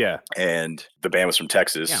level. Yeah. And the band was from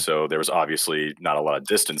Texas. Yeah. So there was obviously not a lot of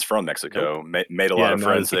distance from Mexico. Made a lot of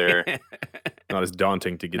friends there. Not as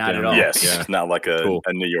daunting to get Not down. at all. Yes. Yeah. Not like a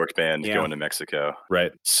New York band Yeah. going to Mexico.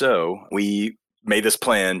 Right. So we made this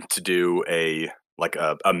plan to do a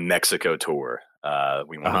Mexico tour.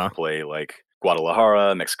 We wanted to play like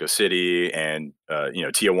Guadalajara, Mexico City, and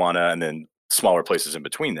Tijuana, and then smaller places in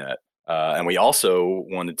between that. And we also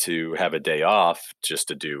wanted to have a day off just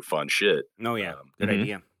to do fun shit. Oh yeah, good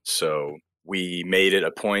idea. So we made it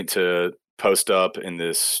a point to post up in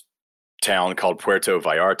this town called Puerto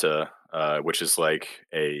Vallarta, which is like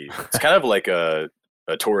it's kind of like a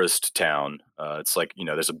tourist town. It's like,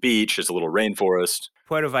 there's a beach, there's a little rainforest.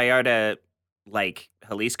 Puerto Vallarta, like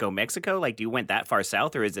Jalisco, Mexico? Like, do you went that far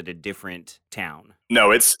south, or is it a different town?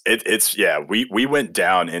 No, it's we went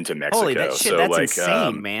down into Mexico. Holy that shit, so that's like,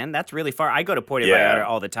 insane, man. That's really far. I go to Puerto Vallarta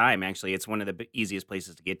all the time. Actually, it's one of the easiest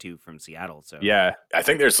places to get to from Seattle. So yeah, I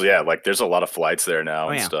think there's a lot of flights there now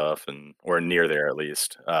and stuff, or near there at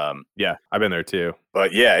least. Yeah, I've been there too.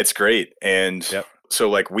 But yeah, it's great. And so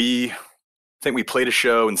like I think we played a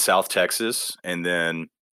show in South Texas, and then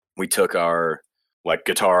we took our like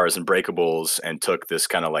guitars and breakables and took this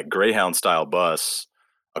kind of like Greyhound style bus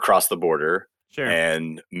across the border. Sure.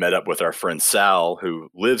 And met up with our friend Sal, who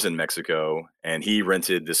lives in Mexico, and he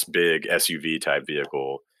rented this big SUV type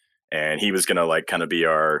vehicle, and he was gonna like kind of be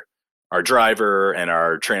our driver and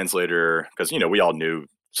our translator, because we all knew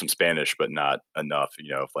some Spanish but not enough.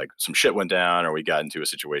 If like some shit went down or we got into a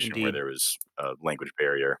situation where there was a language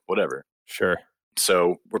barrier, whatever. Sure.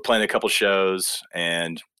 So we're playing a couple shows,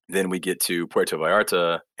 and then we get to Puerto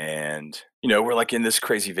Vallarta, and we're like in this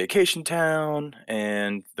crazy vacation town,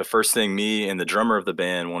 and the first thing me and the drummer of the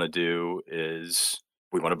band want to do is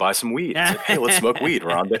we want to buy some weed. It's like, hey, let's smoke weed.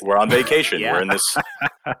 We're on vacation. Yeah. We're in this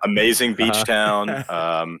amazing beach town.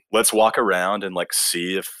 Let's walk around and like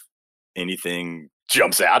see if anything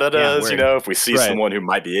jumps out at us. If we see someone who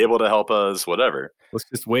might be able to help us, whatever. Let's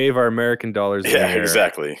just wave our American dollars in the air.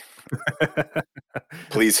 Exactly.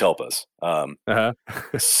 Please help us. And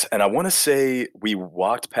I want to say we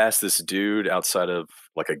walked past this dude outside of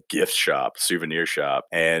like a gift shop, souvenir shop,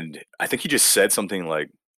 and I think he just said something like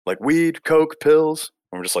weed, coke, pills.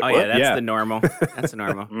 And we're just like, Oh what? yeah, that's Yeah. the normal. That's the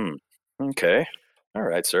normal. Okay. All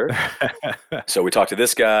right, sir. So we talked to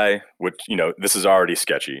this guy, which, this is already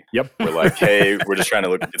sketchy. Yep. We're like, hey, we're just trying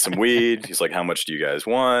to get some weed. He's like, how much do you guys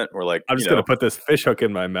want? We're like, I'm just gonna put this fish hook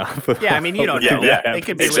in my mouth. Yeah, I mean, you don't know. Yeah, It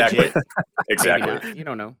could be exactly. legit. Exactly. Maybe not. You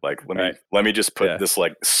don't know. Like, Right. let me just put this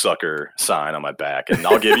like sucker sign on my back and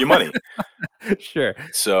I'll give you money. Sure.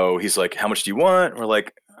 So he's like, how much do you want? We're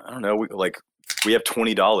like, I don't know. We have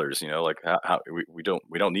 $20, like we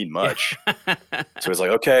don't need much. So he's like,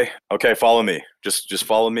 okay, follow me. Just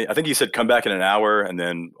follow me. I think he said, come back in an hour and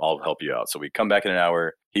then I'll help you out. So we come back in an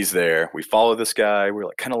hour. He's there. We follow this guy. We're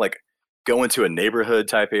like kind of like go into a neighborhood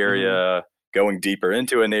type area, going deeper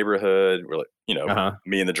into a neighborhood. We're like,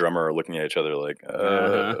 me and the drummer are looking at each other like,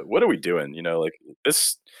 what are we doing? Like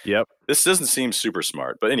this. Yep. This doesn't seem super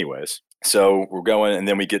smart. But anyways, so we're going and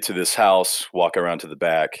then we get to this house, walk around to the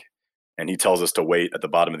back. And he tells us to wait at the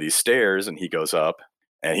bottom of these stairs, and he goes up,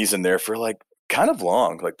 and he's in there for like kind of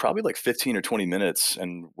long, like probably like 15 or 20 minutes.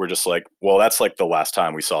 And we're just like, well, that's like the last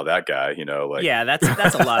time we saw that guy, like. Yeah, that's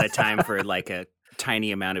a lot of time for like a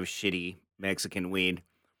tiny amount of shitty Mexican weed.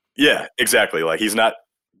 Yeah, exactly. Like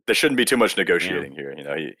there shouldn't be too much negotiating here.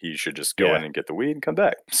 He should just go in and get the weed and come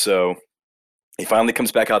back. So he finally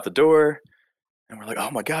comes back out the door. And we're like,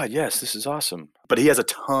 oh my God, yes, this is awesome. But he has a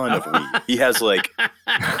ton of weed. He has like,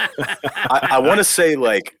 I want to say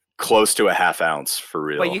like close to a half ounce for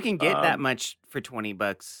real. Well, you can get that much for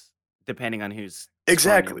 $20 depending on who's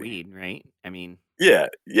exactly your weed, right? I mean, yeah.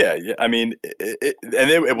 I mean,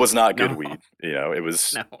 it was not good weed. It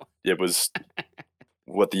was it was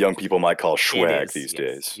what the young people might call swag these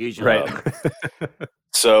days. Usually, right.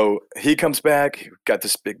 So he comes back, got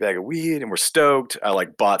this big bag of weed, and we're stoked. I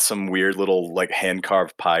like bought some weird little like hand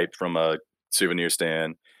carved pipe from a souvenir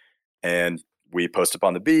stand, and we post up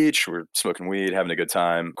on the beach. We're smoking weed, having a good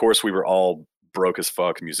time. Of course, we were all broke as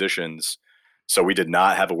fuck musicians, so we did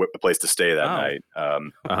not have a place to stay that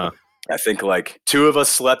night. I think like two of us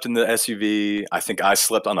slept in the SUV. I think I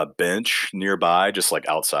slept on a bench nearby, just like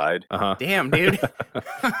outside. Damn, dude.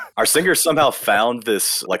 Our singer somehow found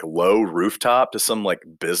this like low rooftop to some like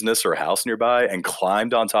business or house nearby and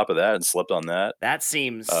climbed on top of that and slept on that. That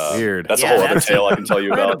seems weird. That's a whole other tale I can tell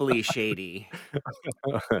you about. Incredibly shady.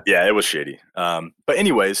 Yeah, it was shady. But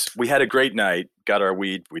anyways, we had a great night. Got our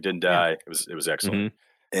weed. We didn't die. It was excellent.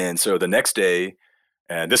 And so the next day,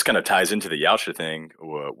 and this kind of ties into the Yautja thing.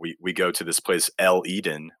 We go to this place, El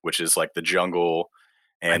Eden, which is like the jungle,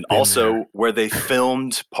 and also where they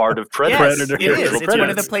filmed part of Predator. Yes, it is. It's one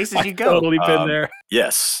of the places you go. Totally been there.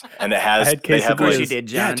 Yes, and it has. They have of course like, you did,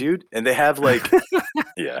 John. Yeah, dude, and they have like,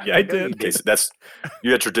 yeah, I did. Okay, so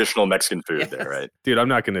you had traditional Mexican food there, right? Dude, I'm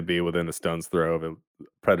not going to be within a stone's throw of a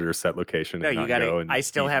Predator set location. No, you got to. I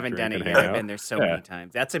still haven't done it yet. I've been there so many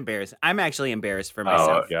times. That's embarrassing. I'm actually embarraed for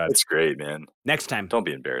myself. Oh, it's great, man. Next time. Don't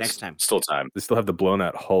be embarrassed. Next time. Still time. They still have the blown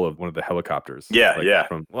out hull of one of the helicopters. Yeah.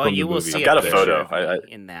 From you will see. I've got a photo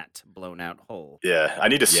in that blown out hole. Yeah, I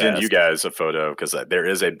need to send you guys a photo because there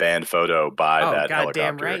is a band photo by that helicopter.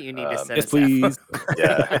 Goddamn right, you need to send yes, us please.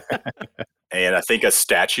 Yeah. And I think a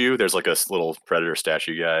statue. There's like a little Predator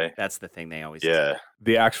statue guy. That's the thing they always. Yeah.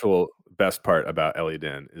 The actual best part about El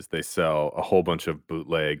Eden is they sell a whole bunch of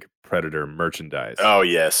bootleg Predator merchandise. Oh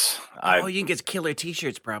yes. You can get killer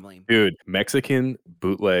T-shirts probably. Dude, Mexican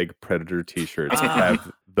bootleg Predator T-shirts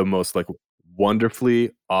have the most like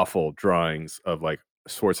wonderfully awful drawings of like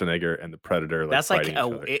Schwarzenegger and the Predator. That's like to be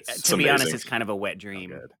amazing. honest, it's kind of a wet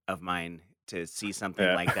dream of mine to see something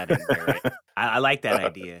like that and wear it. I like that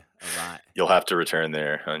idea a lot. You'll have to return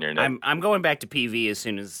there on your neck. I'm going back to PV as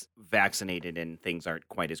soon as vaccinated and things aren't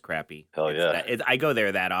quite as crappy. Hell yeah. I go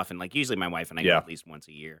there that often. Like usually my wife and I go at least once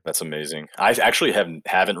a year. That's amazing. I actually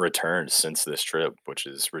haven't returned since this trip, which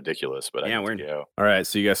is ridiculous. But I need to go. All right,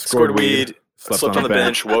 so you guys scored weed, slept on the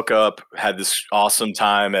bench, woke up, had this awesome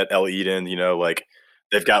time at El Eden. Like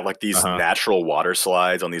they've got like these natural water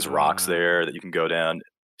slides on these rocks there that you can go down.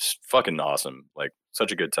 It's fucking awesome. Like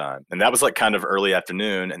such a good time. And that was like kind of early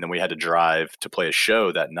afternoon. And then we had to drive to play a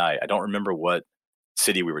show that night. I don't remember what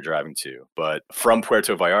city we were driving to, but from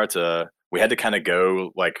Puerto Vallarta, we had to kind of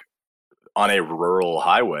go like on a rural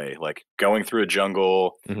highway, like going through a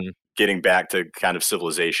jungle, getting back to kind of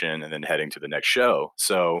civilization and then heading to the next show.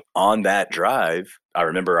 So on that drive, I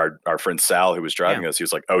remember our friend Sal, who was driving us, he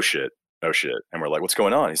was like, oh shit. And we're like, what's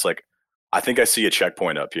going on? He's like, I think I see a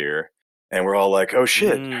checkpoint up here. And we're all like, oh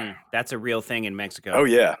shit. That's a real thing in Mexico. Oh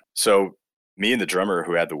yeah. So me and the drummer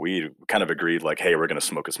who had the weed kind of agreed, like, hey, we're going to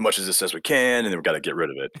smoke as much of this as we can, and then we've got to get rid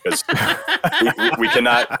of it because we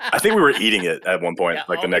cannot. I think we were eating it at one point,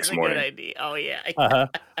 like the next morning. Good idea. Oh yeah.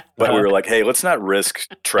 But we were like, hey, let's not risk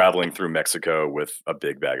traveling through Mexico with a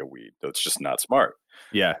big bag of weed. That's just not smart.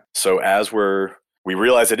 Yeah. So as we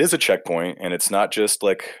realize it is a checkpoint, and it's not just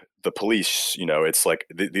like the police, it's like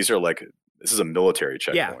these are like, this is a military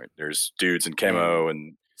checkpoint. Yeah. There's dudes in camo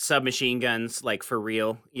and submachine guns, like for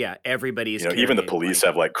real. Yeah, everybody's. Even the police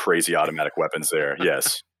have like crazy automatic weapons there.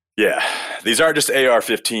 Yes. Yeah. These aren't just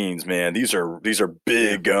AR-15s, man. These are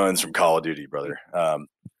big guns from Call of Duty, brother.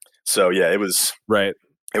 So yeah, it was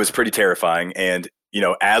pretty terrifying. And,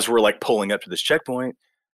 as we're like pulling up to this checkpoint,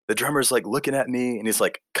 the drummer's like looking at me and he's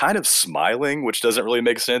like kind of smiling, which doesn't really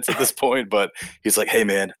make sense at this point, but he's like, hey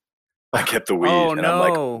man, I kept the weed. Oh, and no. I'm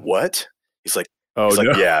like, what? He's like,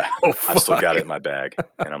 yeah, I still got it in my bag.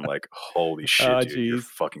 And I'm like, holy shit, dude, you're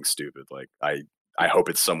fucking stupid. Like, I hope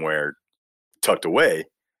it's somewhere tucked away.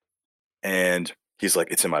 And he's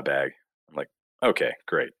like, it's in my bag. I'm like, okay,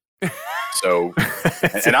 great. So,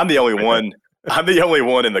 and I'm the only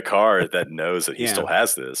one in the car that knows that he still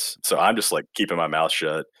has this. So I'm just like keeping my mouth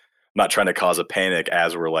shut, not trying to cause a panic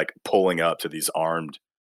as we're like pulling up to these armed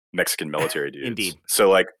Mexican military dudes. Indeed. So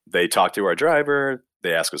like they talk to our driver,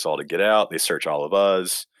 they ask us all to get out, they search all of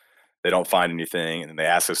us, they don't find anything, and then they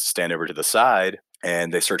ask us to stand over to the side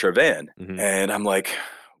and they search our van. Mm-hmm. And I'm like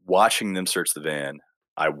watching them search the van.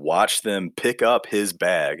 I watched them pick up his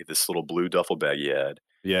bag, this little blue duffel bag he had.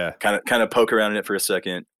 Yeah. Kind of poke around in it for a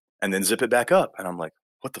second and then zip it back up. And I'm like,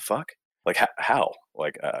 what the fuck? Like, how?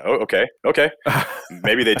 Like, okay.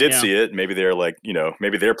 Maybe they did see it. Maybe they're like,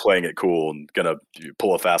 maybe they're playing it cool and gonna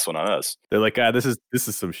pull a fast one on us. They're like, this is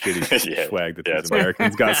some shitty swag that these right.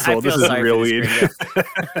 Americans got sold. This isn't real weed.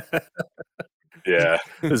 Yeah.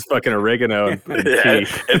 This is fucking oregano and tea.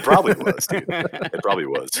 It probably was, dude. It probably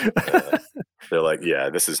was. They're like,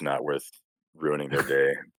 yeah, this is not worth ruining their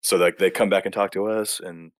day. So like they come back and talk to us,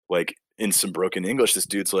 and like in some broken English, this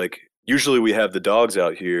dude's like, usually we have the dogs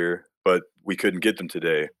out here, but we couldn't get them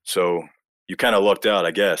today. So you kind of lucked out,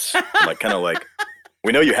 I guess. Like kind of like,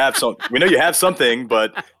 we know you have something,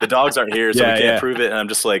 but the dogs aren't here, so we can't prove it. And I'm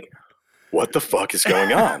just like, what the fuck is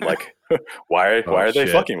going on? Like, why are they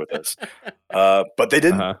fucking with us? But they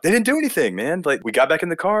didn't do anything, man. Like we got back in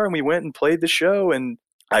the car and we went and played the show, and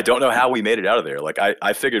I don't know how we made it out of there. Like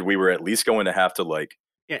I figured we were at least going to have to like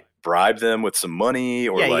bribe them with some money,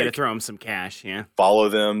 or you like gotta throw them some cash, follow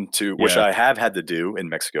them to, which I have had to do in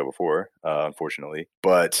Mexico before, unfortunately.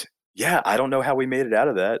 But yeah, I don't know how we made it out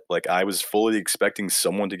of that. Like I was fully expecting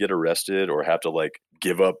someone to get arrested or have to like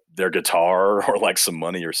give up their guitar or like some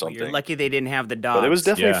money or something. Well, you're lucky they didn't have the dogs. But it was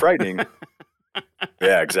definitely frightening.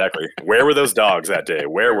 Yeah, exactly. Where were those dogs that day?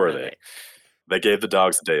 Where were they? They gave the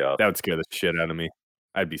dogs the day off. That would scare the shit out of me.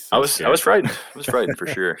 I'd be so I was frightened. I was frightened for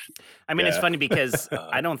sure. I mean, it's funny because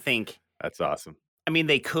I don't think that's awesome. I mean,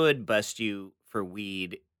 they could bust you for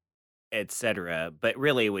weed, etc., but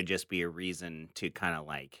really it would just be a reason to kind of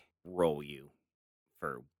like roll you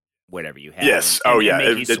for whatever you had. Yes. And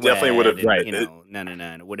it definitely would have. Right. No.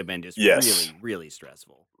 It would have been just really, really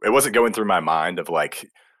stressful. It wasn't going through my mind of like,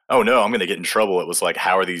 oh no, I'm going to get in trouble. It was like,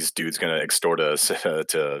 how are these dudes going to extort us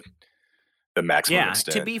to the maximum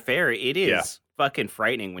extent? To be fair, it is fucking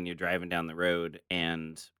frightening when you're driving down the road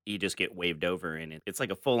and you just get waved over, and it's like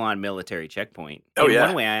a full-on military checkpoint. In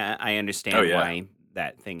one way, I understand why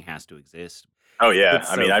that thing has to exist. Oh yeah,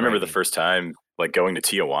 I mean, I remember the first time, like going to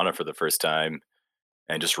Tijuana for the first time,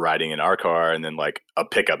 and just riding in our car, and then like a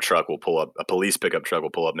police pickup truck will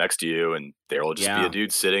pull up next to you, and there will just be a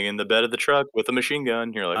dude sitting in the bed of the truck with a machine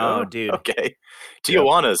gun. You're like, oh dude, okay,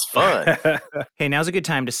 Tijuana is fun. Hey, now's a good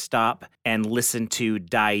time to stop and listen to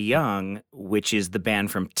Die Young, which is the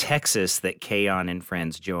band from Texas that K-On! And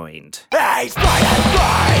friends joined. Hey, spray and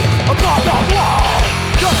spray upon the wall.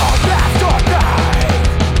 You're the best of me.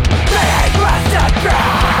 Being blessed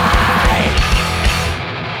me.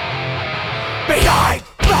 Behind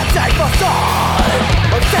the safe facade,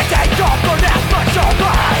 I'm taking confidence much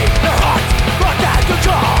away. Their hearts run out of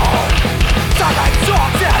control. Silent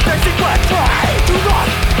songs and the secret train to run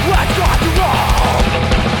what's got to roll.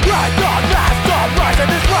 Right on last of rising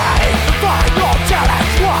this way, the final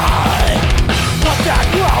challenge won. What's that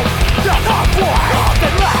road? The halfway of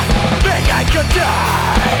the last being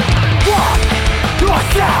contained. Walk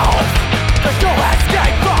yourself, there's no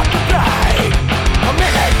escape from the pain. A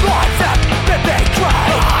minute lives have been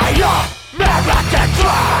betrayed by American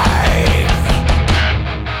dreams.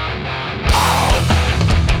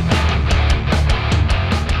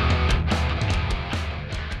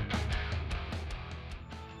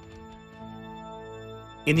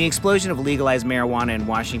 In the explosion of legalized marijuana in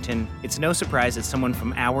Washington, it's no surprise that someone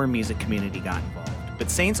from our music community got involved.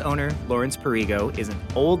 But Saints owner Lawrence Perigo is an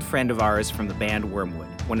old friend of ours from the band Wormwood,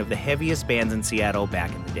 one of the heaviest bands in Seattle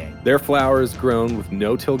back in the day. Their flower is grown with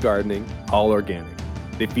no-till gardening, all organic.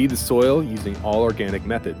 They feed the soil using all organic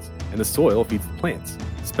methods, and the soil feeds the plants,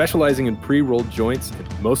 specializing in pre-rolled joints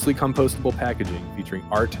and mostly compostable packaging featuring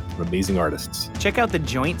art from amazing artists. Check out the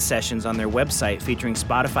joint sessions on their website featuring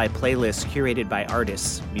Spotify playlists curated by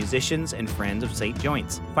artists, musicians, and friends of Saint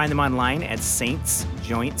Joints. Find them online at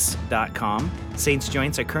saintsjoints.com. Saints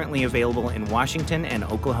Joints are currently available in Washington and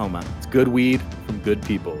Oklahoma. It's good weed from good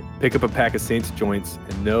people. Pick up a pack of Saints Joints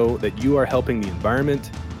and know that you are helping the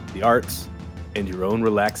environment, the arts, and your own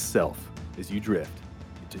relaxed self as you drift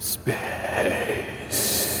into space.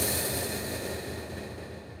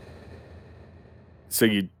 So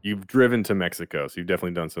you've driven to Mexico, so you've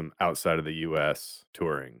definitely done some outside of the U.S.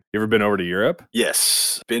 touring. You ever been over to Europe?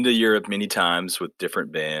 Yes, been to Europe many times with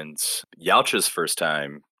different bands. Yautja's first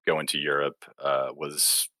time going to Europe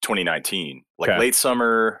was 2019, Okay. late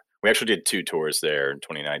summer. We actually did 2 tours there in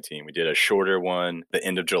 2019. We did a shorter one the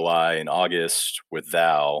end of July and August with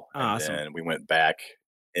Thou, and Awesome. then we went back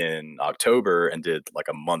in October and did like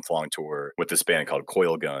a month-long tour with this band called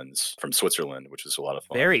Coil Guns from Switzerland, which is a lot of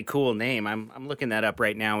fun. Very cool name. I'm looking that up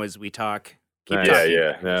right now as we talk. Keep Nice. talking.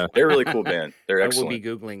 Yeah. They're a really cool band. They're I excellent. will be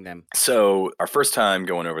Googling them. So our first time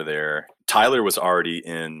going over there, Tyler was already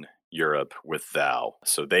in Europe with Thou.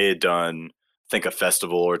 So they had done, I think, a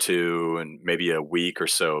festival or 2 and maybe a week or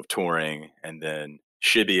so of touring. And then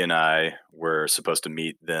Shibby and I were supposed to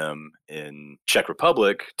meet them in Czech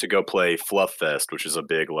Republic to go play Fluff Fest, which is a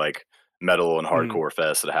big like metal and hardcore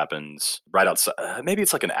fest that happens right outside. Maybe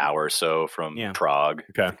it's like an hour or so from Yeah. Prague.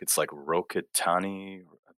 Okay. I think it's like Rokitany,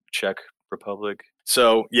 Czech Republic.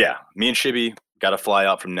 So yeah, me and Shibby got to fly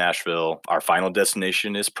out from Nashville. Our final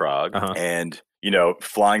destination is Prague. Uh-huh. And,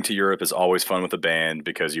 flying to Europe is always fun with a band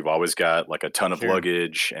because you've always got like a ton of Sure.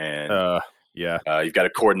 luggage and Yeah. you've got to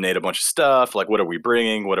coordinate a bunch of stuff. Like, what are we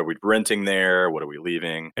bringing? What are we renting there? What are we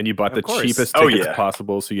leaving? And you bought Of the course. cheapest Oh, tickets yeah.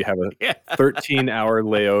 possible, so you have a Yeah. Yep. 13-hour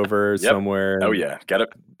layover somewhere. Oh, yeah. Got to.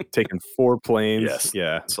 Taking 4 planes. Yes.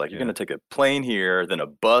 Yeah. It's like yeah. you're going to take a plane here, then a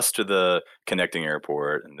bus to the connecting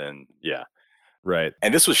airport, and then, yeah. Right.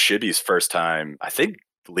 And this was Shibby's first time, I think,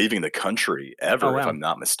 leaving the country ever, Oh, wow. if I'm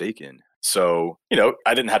not mistaken. So,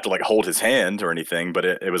 I didn't have to like hold his hand or anything, but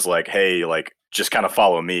it was like, hey, like, just kind of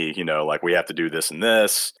follow me, like we have to do this and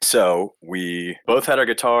this. So we both had our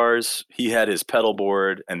guitars. He had his pedal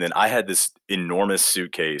board. And then I had this enormous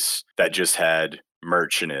suitcase that just had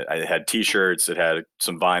merch in it. I had t-shirts, it had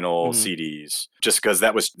some vinyl, CDs, just because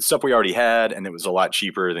that was stuff we already had. And it was a lot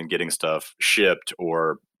cheaper than getting stuff shipped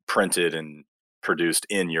or printed and produced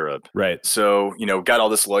in Europe. Right. So, got all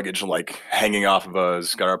this luggage like hanging off of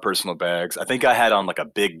us, got our personal bags. I think I had on like a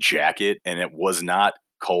big jacket and it was not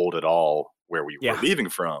cold at all where we Yeah. were leaving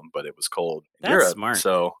from, but it was cold in That's Europe. smart.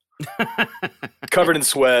 So covered in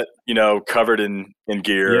sweat, covered in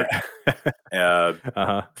gear. Yeah.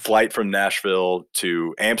 Uh-huh. Flight from Nashville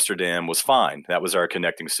to Amsterdam was fine. That was our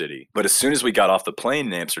connecting city. But as soon as we got off the plane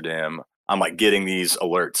in Amsterdam, I'm like getting these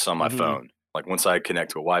alerts on my Mhm. phone. Like once I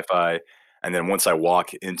connect to a Wi-Fi, and then once I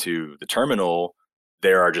walk into the terminal,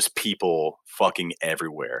 there are just people fucking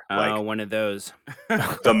everywhere. Oh, Like one of those.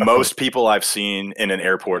 the most people I've seen in an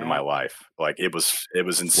airport in my life. Like it was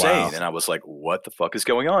insane. Wow. And I was like, what the fuck is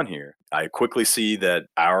going on here? I quickly see that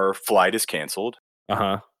our flight is canceled.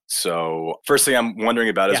 Uh-huh. So first thing I'm wondering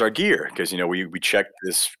about is Yeah. our gear, because we checked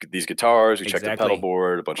these guitars, we checked the Exactly. pedal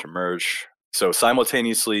board, a bunch of merch. So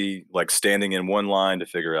simultaneously, like standing in one line to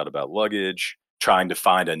figure out about luggage, trying to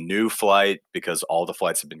find a new flight because all the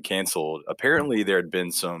flights had been canceled. Apparently, there had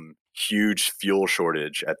been some huge fuel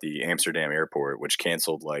shortage at the Amsterdam airport, which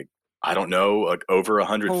canceled like, I don't know, like over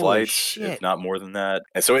 100 Holy flights, shit. if not more than that.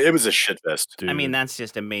 And so it was a shit fest. Dude. I mean, that's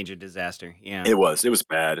just a major disaster. Yeah. It was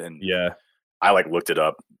bad. And Yeah. I like looked it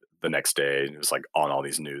up the next day and it was like on all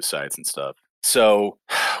these news sites and stuff. So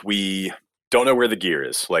we don't know where the gear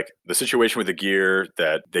is. Like the situation with the gear,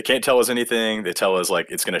 that they can't tell us anything. They tell us like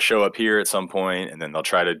it's going to show up here at some point and then they'll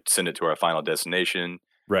try to send it to our final destination,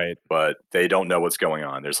 Right. but they don't know what's going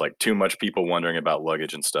on. There's like too much people wondering about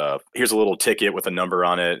luggage and stuff. Here's a little ticket with a number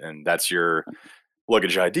on it and that's your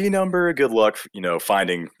luggage ID number. Good luck,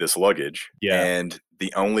 finding this luggage. Yeah. And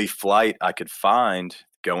the only flight I could find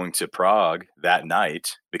going to Prague that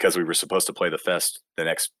night, because we were supposed to play the fest the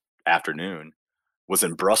next afternoon, was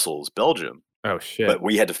in Brussels, Belgium. Oh shit. But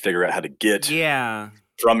we had to figure out how to get Yeah.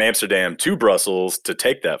 from Amsterdam to Brussels to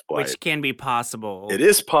take that flight. Which can be possible. It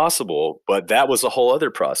is possible, but that was a whole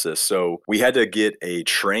other process. So we had to get a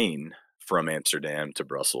train from Amsterdam to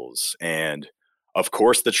Brussels. And of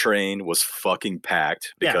course, the train was fucking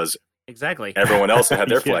packed because exactly everyone else had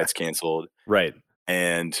their Yeah. flights canceled. Right.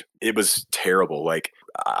 And it was terrible. Like,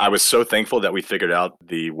 I was so thankful that we figured out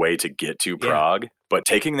the way to get to Prague. But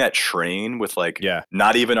taking that train with like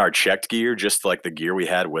not even our checked gear, just like the gear we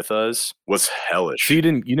had with us, was hellish. So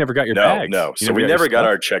you never got your no, bags? no. You So we your never got stuff?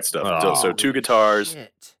 our checked stuff. So Holy 2 guitars,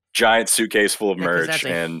 shit. giant suitcase full of Yeah, 'cause merch, that's a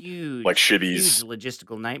and huge, like Shibby's. huge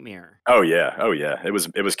logistical nightmare. Oh yeah. It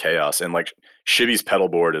was chaos, and like Shibby's pedal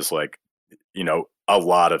board is like, you know, a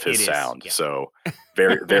lot of his It is, sound. yeah. So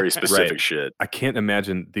very specific Right. shit. I can't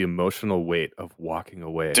imagine the emotional weight of walking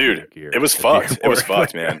away. with Dude, your gear it was at the fucked. It was airport.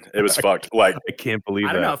 fucked, man. It was fucked. Like, I can't believe I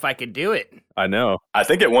that. don't know if I could do it. I know. I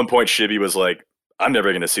think at one point Shibby was like, I'm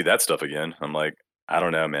never going to see that stuff again. I'm like, I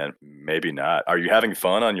don't know, man. Maybe not. Are you having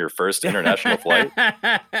fun on your first international flight?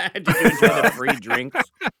 Did you enjoy the free drinks?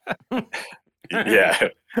 Yeah.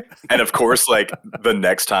 And of course, like the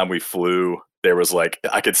next time we flew, there was like,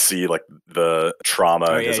 I could see like the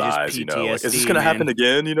trauma in his just eyes, you know, like, is this PTSD, going to happen man.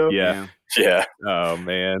 again? You know? Yeah. Yeah. Oh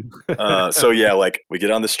man. So yeah, like we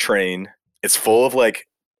get on this train. It's full of like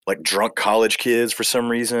drunk college kids for some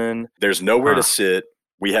reason. There's nowhere to sit.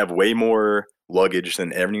 We have way more luggage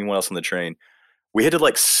than anyone else on the train. We had to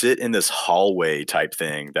like sit in this hallway type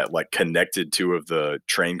thing that like connected 2 of the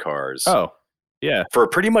train cars. Oh, yeah. For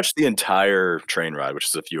pretty much the entire train ride, which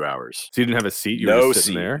is a few hours. So you didn't have a seat? You were No just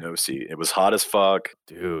sitting seat, there? no seat. It was hot as fuck.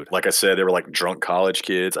 Dude. Like I said, they were like drunk college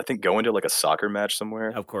kids. I think going to like a soccer match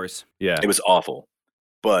somewhere. Of course. Yeah. It was awful.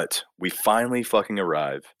 But we finally fucking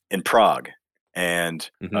arrive in Prague. And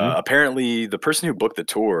Mhm. apparently the person who booked the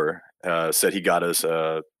tour said he got us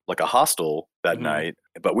like a hostel that Mhm. night.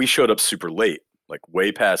 But we showed up super late, like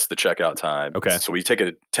way past the checkout time. Okay. So we take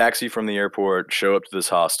a taxi from the airport, show up to this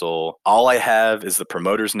hostel. All I have is the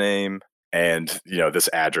promoter's name and, you know, this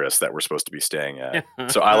address that we're supposed to be staying at.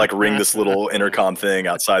 So I like ring this little intercom thing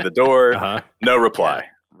outside the door. Uh-huh. No reply.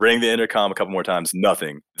 Ring the intercom a couple more times,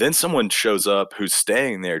 nothing. Then someone shows up who's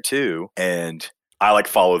staying there too, and I like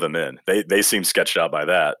follow them in. They seem sketched out by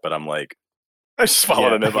that, but I'm like, I just follow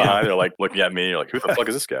them in behind. They're like looking at me. You're like, who the fuck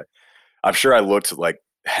is this guy? I'm sure I looked like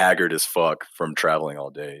haggard as fuck from traveling all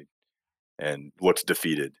day and looked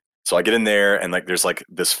defeated. So I get in there and like there's like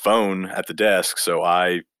this phone at the desk. So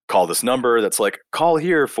I call this number that's like, call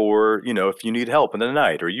here for, you know, if you need help in the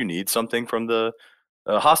night or you need something from the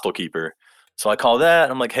hostel keeper. So I call that.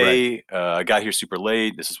 And I'm like, hey, I got here super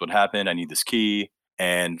late. This is what happened. I need this key.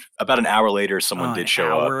 And about an hour later, someone did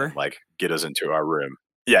show up and like get us into our room.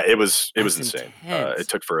 Yeah, it was insane. It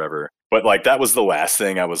took forever. But like that was the last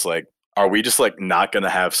thing. I was like, are we just like not going to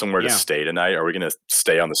have somewhere to stay tonight? Are we going to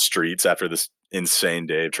stay on the streets after this insane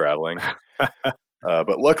day of traveling?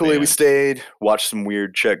 But luckily we stayed, watched some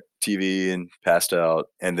weird Czech TV and passed out.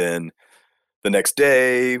 And then the next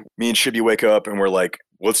day, me and Shibby wake up and we're like,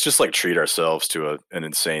 let's just like treat ourselves to an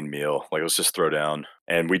insane meal. Like, let's just throw down.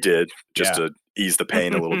 And we did just to ease the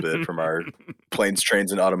pain a little bit from our planes,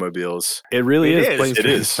 trains, and automobiles. It really is. Planes, It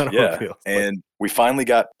trains, is. and Yeah. automobiles. And we finally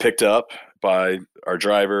got picked up by our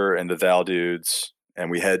driver and the Val dudes. And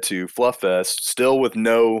we head to Fluff Fest, still with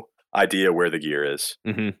no idea where the gear is.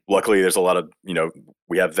 Mhm. Luckily, there's a lot of, you know,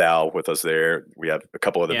 we have Val with us there. We have a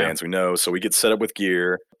couple other bands we know. So we get set up with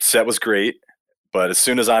gear. Set was great. But as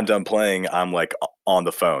soon as I'm done playing, I'm like on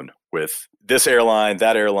the phone with this airline,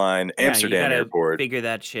 that airline, Amsterdam airport. Figure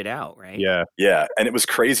that shit out, right? Yeah. Yeah. And it was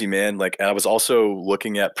crazy, man. Like, I was also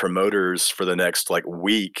looking at promoters for the next like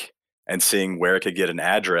week and seeing where I could get an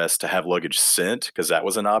address to have luggage sent, because that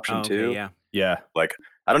was an option too. Yeah. Yeah. Like,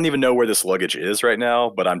 I don't even know where this luggage is right now,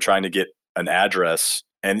 but I'm trying to get an address.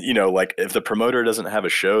 And, you know, like if the promoter doesn't have a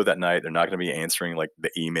show that night, they're not going to be answering like the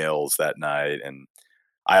emails that night. And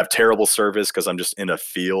I have terrible service because I'm just in a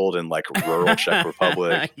field in like rural Czech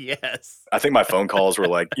Republic. Yes. I think my phone calls were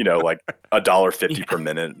like, you know, like $1.50 per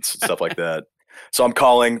minute and stuff like that. So I'm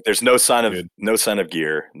calling. There's no sign of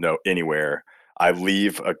gear, no anywhere. I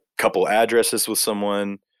leave a couple addresses with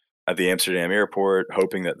someone at the Amsterdam airport,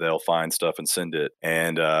 hoping that they'll find stuff and send it.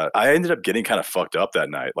 And I ended up getting kind of fucked up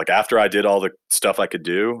that night. Like after I did all the stuff I could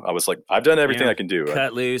do, I was like, I've done everything I can do.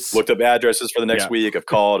 Cut loose. Looked up addresses for the next week. I've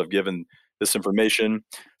called. I've given this information.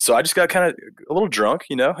 So I just got kind of a little drunk,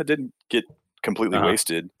 you know. I didn't get completely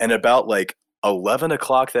wasted. And about like 11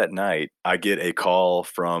 o'clock that night, I get a call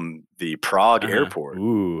from the Prague airport.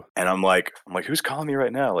 Ooh. And I'm like, who's calling me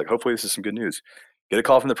right now? Like, hopefully this is some good news. Get a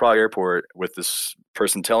call from the Prague airport with this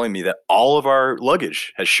person telling me that all of our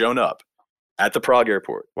luggage has shown up at the Prague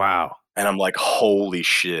airport. Wow. And I'm like, holy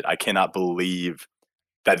shit, I cannot believe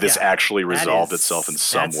that this Yeah, actually that resolved is- itself in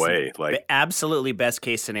some that's way. Like, The absolutely best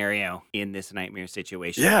case scenario in this nightmare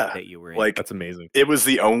situation Yeah, that you were in. like That's amazing. it was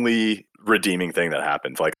the only redeeming thing that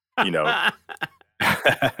happened. Like,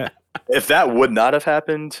 if that would not have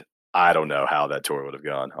happened, I don't know how that tour would have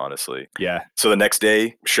gone, honestly. Yeah. So the next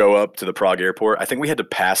day, show up to the Prague airport. I think we had to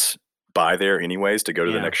pass by there anyways to go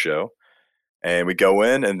to the Yeah. next show. And we go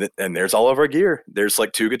in, and there's all of our gear. There's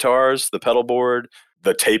like 2 guitars, the pedal board,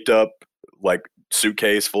 the taped up like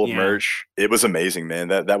suitcase full of Yeah. merch. It was amazing, man.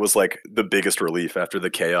 That was like the biggest relief after the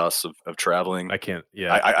chaos of traveling. I can't.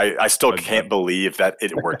 Yeah. I still I'd can't love- believe that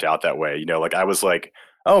it worked out that way. Like I was like,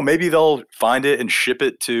 oh, maybe they'll find it and ship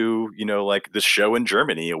it to, like this show in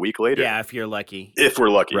Germany a week later. Yeah, if you're lucky. If we're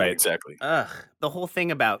lucky. Right. Exactly. Ugh, the whole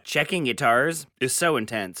thing about checking guitars is so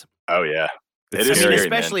intense. Oh, yeah. It's It is I mean, scary,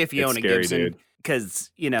 man. especially if you It's own a scary, Gibson, dude. because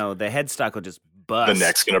the headstock will just bust. The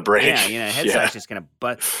neck's going to break. Yeah, headstock's just gonna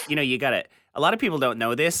bust. You gotta. A lot of people don't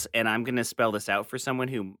know this, and I'm gonna spell this out for someone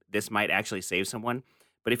who this might actually save someone.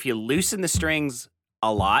 But if you loosen the strings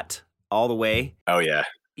a lot, all the way, Oh, yeah.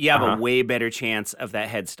 you have Uh-huh. a way better chance of that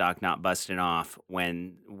headstock not busting off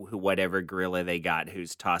when whatever gorilla they got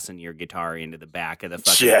who's tossing your guitar into the back of the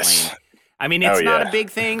fucking Yes. plane. I mean, it's Oh, not yeah. a big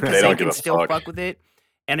thing They because don't they give can a still fuck. fuck with it.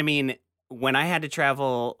 And I mean, when I had to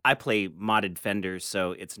travel, I play modded Fenders,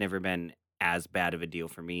 so it's never been as bad of a deal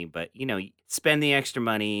for me. But spend the extra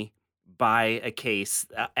money, buy a case,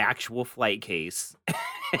 actual flight case,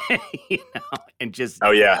 and just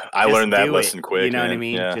Oh, yeah. I just learned that do lesson it. quick. You know what I man.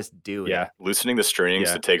 mean? Yeah. Just do it. Yeah. Loosening the strings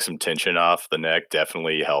Yeah. to take some tension off the neck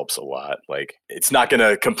definitely helps a lot. Like, it's not going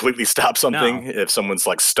to completely stop something if someone's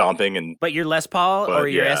like stomping and But your Les Paul But or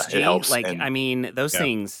your yeah, SG, it helps, like and- I mean, those Yeah.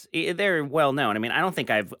 things they're well known. I mean, I don't think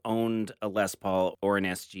I've owned a Les Paul or an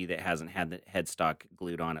SG that hasn't had the headstock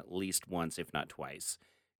glued on at least once, if not twice.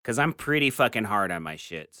 Because I'm pretty fucking hard on my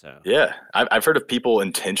shit. So yeah, I've heard of people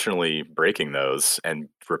intentionally breaking those and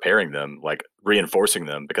repairing them, like reinforcing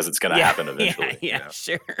them because it's going to happen eventually. Yeah,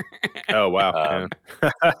 sure. Oh wow.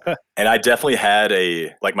 Um, And I definitely had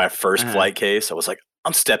my first Uh-huh. flight case. I was like,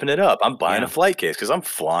 I'm stepping it up. I'm buying Yeah. a flight case because I'm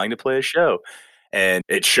flying to play a show. And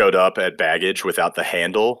it showed up at baggage without the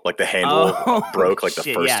handle. Like the handle Oh, broke like the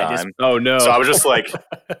shit, first yeah, just- time. Oh no. So I was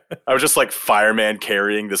just like fireman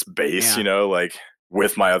carrying this base, Yeah.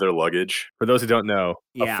 with my other luggage. For those who don't know,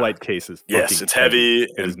 Yeah. a flight case is Yes, fucking it's heavy It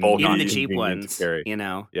and is bulky. Even not the cheap inconvenient to ones,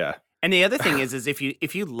 carry. Yeah. And the other thing is if you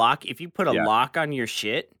put a Yeah. lock on your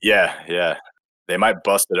shit, Yeah. They might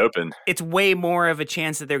bust it open. it's way more of a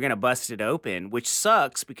chance that they're going to bust it open, which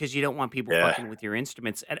sucks because you don't want people Yeah. fucking with your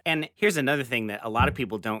instruments. And here's another thing that a lot of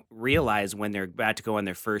people don't realize when they're about to go on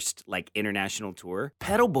their first international tour.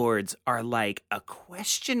 Pedal boards are like a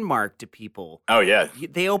question mark to people. Oh, yeah.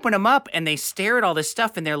 They open them up and they stare at all this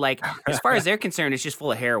stuff and they're like, as far as they're concerned, it's just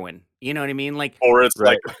full of heroin. You know what I mean? Like, Or it's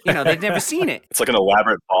Right. like they've never seen it. it's like an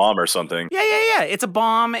elaborate bomb or something. Yeah. It's a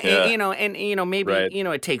bomb, Yeah. and maybe Right.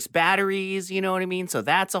 it takes batteries. You know what I mean? So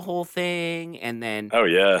that's a whole thing. And then Oh,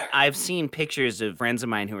 yeah. I've seen pictures of friends of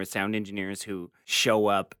mine who are sound engineers who show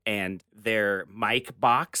up and their mic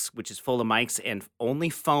box, which is full of mics and only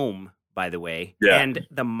foam, by the way. Yeah. And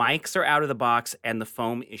the mics are out of the box and the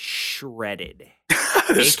foam is shredded,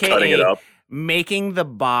 They're just cutting it AKA up. making the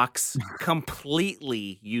box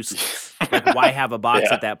completely useless. Like, why have a box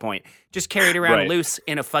Yeah. at that point? Just carry it around Right. loose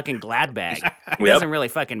in a fucking Glad bag. It Yep. doesn't really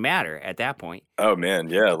fucking matter at that point. Oh, man.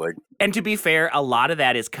 Yeah. Like, And to be fair, a lot of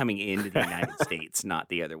that is coming into the United States, not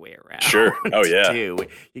the other way around. Sure. Oh, yeah. Too.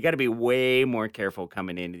 You got to be way more careful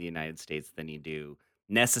coming into the United States than you do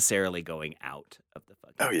necessarily going out of the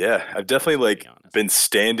fucking. oh, yeah. I've definitely to be honest. been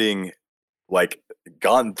standing,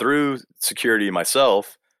 gone through security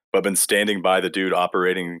myself, but been standing by the dude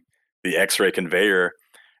operating the X-ray conveyor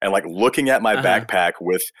and looking at my Uh-huh. backpack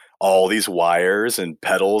with all these wires and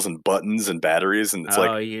pedals and buttons and batteries. And it's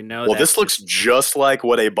well, well, this looks just like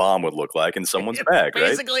what a bomb would look like in someone's bag, right?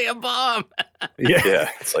 basically a bomb. Yeah. Yeah.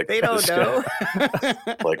 It's like, They don't this guy- know.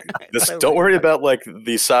 This, So don't weird. worry about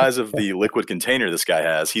the size of the liquid container this guy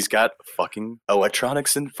has. He's got fucking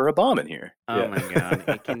electronics for a bomb in here. Oh Yeah. my god,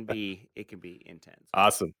 it can be intense.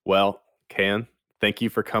 Awesome. Well, Can, thank you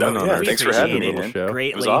for coming Oh, on yeah, our thanks for appreciate having me, it. man. show.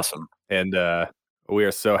 Greatly. It was awesome. And we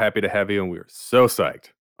are so happy to have you, and we are so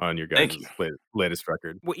psyched on your guys' Thank you. latest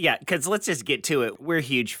record. Well, yeah, because let's just get to it. We're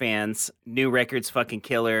huge fans. New record's fucking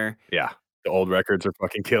killer. Yeah. The old records are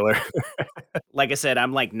fucking killer. Like I said,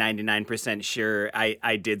 I'm like 99% sure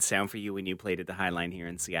I did sound for you when you played at the Highline here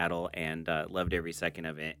in Seattle and loved every second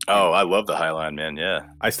of it. Oh, I love the Highline, man. Yeah.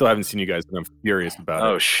 I still haven't seen you guys, and I'm furious about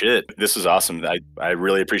Oh it. shit. This is awesome. I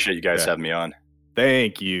really appreciate you guys Yeah. having me on.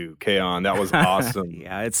 Thank you, Kaon. That was awesome.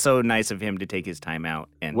 Yeah, it's so nice of him to take his time out.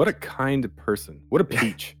 And What a kind person. What a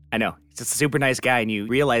peach. I know. He's just a super nice guy, and you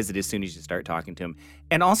realize it as soon as you start talking to him.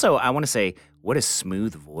 And also, I want to say, what a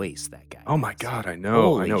smooth voice that guy Oh my has. God, I know.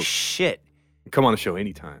 Holy I know. shit. Come on the show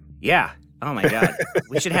anytime. Yeah. Oh my God.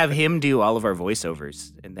 We should have him do all of our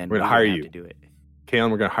voiceovers, and then We're gonna we hire have you. to do it.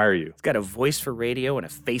 Kaon, we're gonna hire you. He's got a voice for radio and a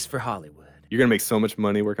face for Hollywood. You're gonna make so much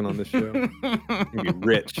money working on this show. You're gonna be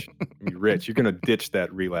rich. You're gonna be rich. You're gonna ditch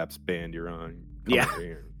that relapse band you're on. Come Yeah. over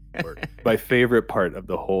here and work. My favorite part of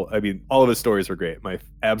the whole, I mean, all of his stories were great. My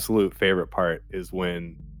absolute favorite part is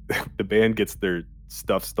when the band gets their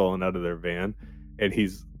stuff stolen out of their van and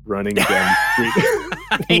he's running down the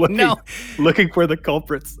street I know. looking for the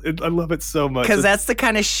culprits. I love it so much. Because that's the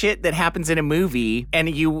kind of shit that happens in a movie, and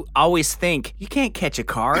you always think, you can't catch a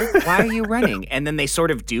car. Why are you running? And then they sort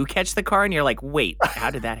of do catch the car, and you're like, wait, how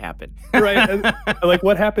did that happen? right. And, like,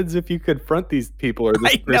 what happens if you confront these people or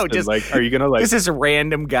this I know, person? Like, are you gonna like? This is a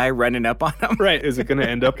random guy running up on him. Right. Is it going to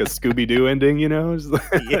end up a Scooby-Doo ending, you know? Just like,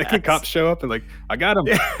 Yes. a cop show up and like, I got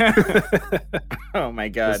him. Oh my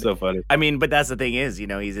God. It's so funny. I mean, but that's the thing is,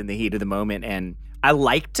 he's in the heat of the moment, and I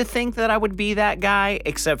like to think that I would be that guy,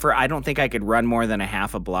 except for I don't think I could run more than a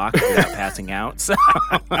half a block without passing out. So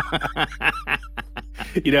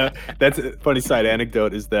You know, that's a funny side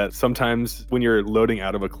anecdote is that sometimes when you're loading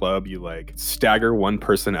out of a club, you like stagger one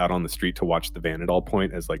person out on the street to watch the van at all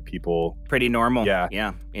point as like people. pretty normal. Yeah.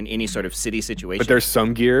 Yeah. In any sort of city situation. But there's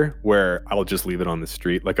some gear where I'll just leave it on the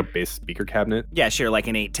street, like a bass speaker cabinet. yeah, sure, like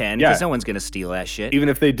an 810, Yeah. because no one's going to steal that shit. Even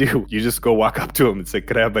if they do, you just go walk up to them and say,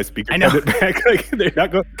 "Could I have my speaker I know. cabinet back?" Like they're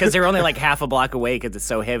not going. Because they're only like half a block away because it's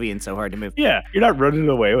so heavy and so hard to move. Yeah, you're not running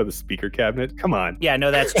away with a speaker cabinet. Come on. Yeah, no,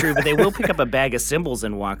 that's true. But they will pick up a bag of cymbals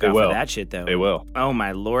and walk They off will. of that shit, though. They will. Oh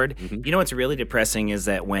my lord. Mhm. You know what's really depressing is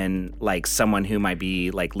that when like someone who might be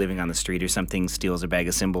like living on the street or something steals a bag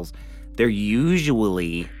of cymbals, they're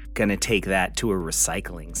usually gonna take that to a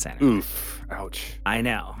recycling center. Oof. Ouch. I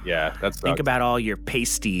know. Yeah, that's Think about all your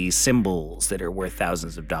pasty cymbals that are worth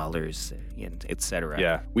thousands of dollars, and et cetera.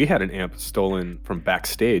 Yeah, we had an amp stolen from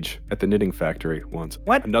backstage at the Knitting Factory once.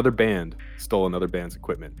 What? Another band stole another band's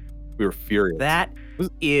equipment. We were furious. That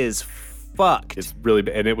is fucked. It's really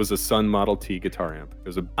bad. And it was a Sun Model T guitar amp. It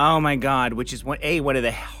was a, Oh my god, which is one of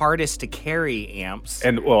the hardest to carry amps,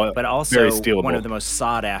 and well, but also very stealable. one of the most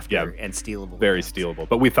sought after Yeah, and stealable. very amps. stealable.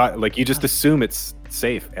 But we thought, like, you just assume it's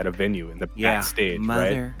safe at a venue in the Yeah, backstage,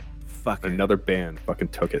 right? motherfucker. Another band fucking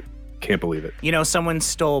took it. Can't believe it. Someone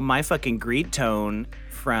stole my fucking greet tone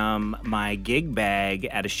from my gig bag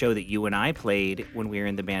at a show that you and I played when we were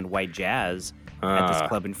in the band White Jazz at this Ah.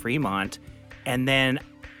 club in Fremont. And then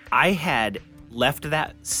I had left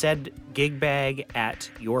that said gig bag at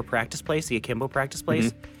your practice place, the Akimbo practice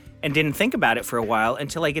place, and didn't think about it for a while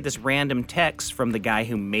until I get this random text from the guy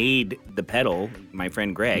who made the pedal, my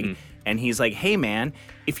friend Greg. And he's like, "Hey man,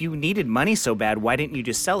 if you needed money so bad, why didn't you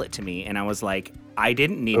just sell it to me?" And I was like, I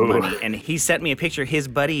didn't need money. And he sent me a picture. His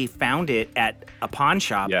buddy found it at a pawn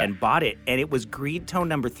shop Yeah. and bought it. And it was greed tone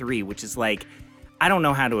number 3, which is like, I don't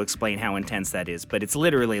know how to explain how intense that is, but it's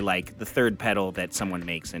literally like the third pedal that someone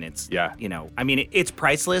makes. And it's, Yeah. I mean, it's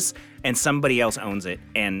priceless and somebody else owns it.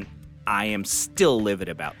 And I am still livid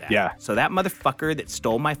about that. Yeah. So that motherfucker that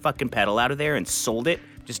stole my fucking pedal out of there and sold it,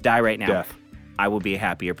 just die right now. Death. I will be a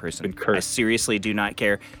happier person. Been cursed. I seriously do not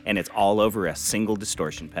care. And it's all over a single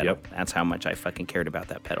distortion pedal. Yep. That's how much I fucking cared about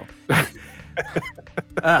that pedal.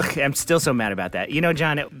 Ugh, I'm still so mad about that.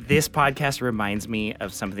 John, this podcast reminds me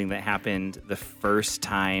of something that happened the first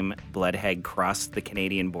time Bloodhead crossed the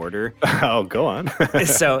Canadian border. Oh, go on.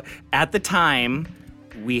 So at the time,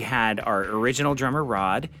 we had our original drummer,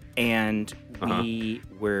 Rod, and we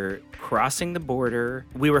were crossing the border.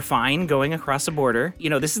 We were fine going across the border.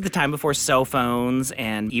 This is the time before cell phones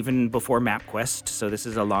and even before MapQuest. So this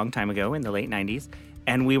is a long time ago in the late 90s.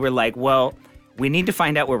 And we were like, well, we need to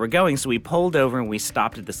find out where we're going. So we pulled over and we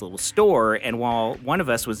stopped at this little store. And while one of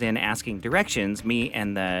us was in asking directions, me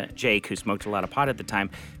and the Jake, who smoked a lot of pot at the time,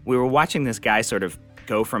 we were watching this guy sort of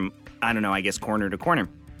go from, I don't know, I guess corner to corner.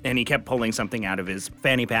 And he kept pulling something out of his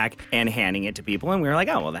fanny pack and handing it to people. And we were like,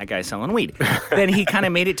 oh, well, that guy's selling weed. Then he kind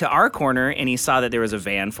of made it to our corner and he saw that there was a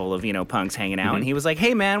van full of, punks hanging out. And he was like,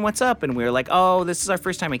 hey, man, what's up? And we were like, oh, this is our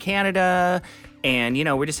first time in Canada. And,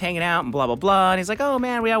 we're just hanging out and blah, blah, blah. And he's like, oh,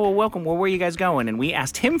 man, well, welcome. Well, where are you guys going? And we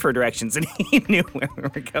asked him for directions and he knew where we were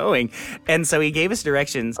going. And so he gave us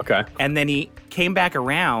directions. Okay. And then he came back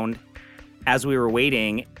around as we were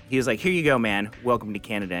waiting. He was like, here you go, man. Welcome to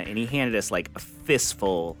Canada. And he handed us like a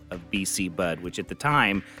fistful of BC Bud, which at the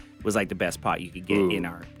time was like the best pot you could get in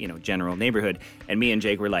our, general neighborhood. And me and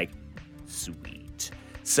Jake were like, sweet.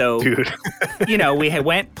 So, Dude. we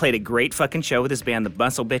had played a great fucking show with this band, the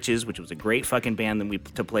Muscle Bitches, which was a great fucking band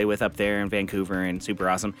to play with up there in Vancouver and super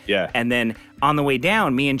awesome. Yeah. And then on the way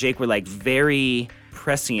down, me and Jake were like very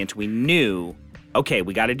prescient. We knew, okay,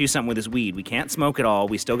 we got to do something with this weed. We can't smoke it all.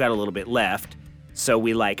 We still got a little bit left. So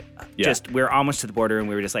we we're almost to the border and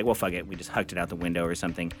we were just like, well, fuck it. We just hucked it out the window or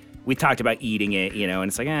something. We talked about eating it, and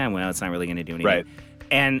it's like, well, it's not really going to do anything. Right.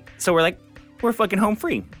 And so we're like, we're fucking home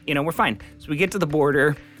free. We're fine. So we get to the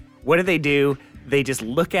border. What do? They just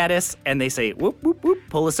look at us and they say, whoop, whoop, whoop,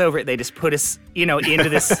 pull us over. They just put us, into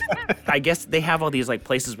this, I guess they have all these like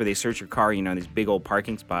places where they search your car, these big old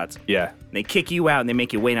parking spots. Yeah. And they kick you out and they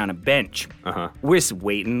make you wait on a bench. Uh-huh. We're just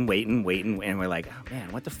waiting. And we're like, oh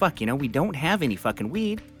man, what the fuck? We don't have any fucking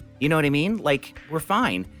weed. You know what I mean? Like, we're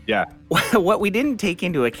fine. Yeah. What we didn't take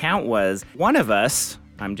into account was one of us,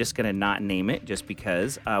 I'm just going to not name it just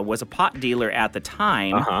because, was a pot dealer at the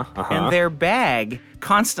time. And their bag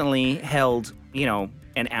constantly held,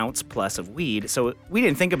 an ounce plus of weed. So we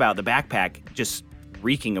didn't think about the backpack just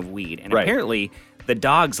reeking of weed. And apparently the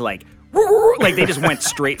dogs like they just went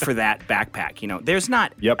straight for that backpack. There's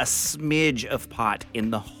not a smidge of pot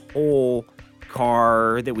in the whole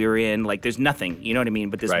car that we were in. Like, there's nothing, you know what I mean?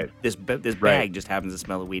 But this bag just happens to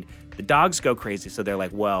smell of weed. The dogs go crazy, so they're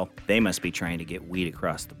like, well, they must be trying to get weed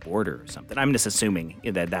across the border or something. I'm just assuming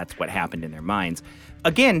that that's what happened in their minds.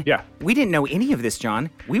 Again, we didn't know any of this, John.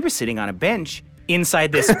 We were sitting on a bench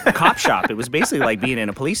inside this cop shop. It was basically like being in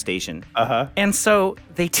a police station. And so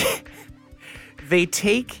they take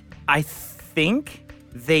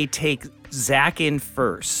Zach in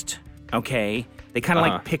first, okay? They kind of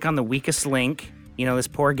like pick on the weakest link, this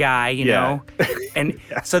poor guy, know? And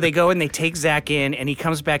so they go and they take Zach in and he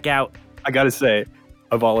comes back out. I got to say,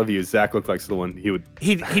 of all of you, Zach looked like the one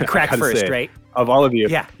he'd crack first, right? Of all of you,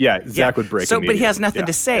 Zach would break. So, but he has nothing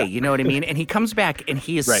to say, you know what I mean? And he comes back and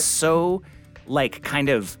he is so like kind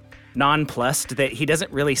of nonplussed that he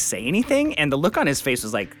doesn't really say anything. And the look on his face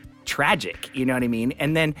was like tragic, you know what I mean?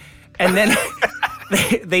 And then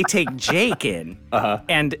they take Jake in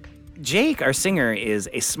and Jake, our singer, is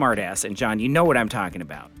a smartass, and John, you know what I'm talking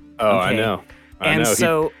about. Oh, okay? I know. I know.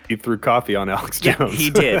 So he threw coffee on Alex Jones. Yeah, he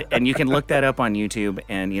did, and you can look that up on YouTube,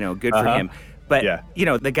 and good for him. But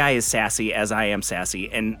the guy is sassy, as I am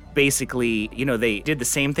sassy, and basically, they did the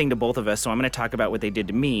same thing to both of us. So I'm going to talk about what they did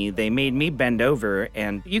to me. They made me bend over,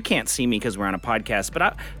 and you can't see me because we're on a podcast, but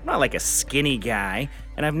I'm not like a skinny guy,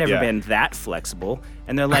 and I've never been that flexible.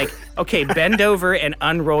 And they're like, okay, bend over and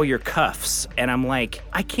unroll your cuffs. And I'm like,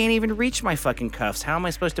 I can't even reach my fucking cuffs. How am I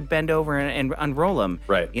supposed to bend over and unroll them?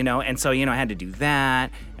 Right. And so, I had to do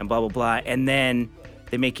that and blah, blah, blah. And then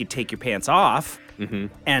they make you take your pants off. Mm-hmm.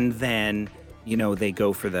 And then, they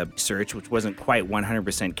go for the search, which wasn't quite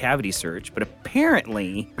 100% cavity search. But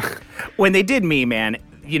apparently, when they did me, man,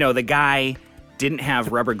 the guy didn't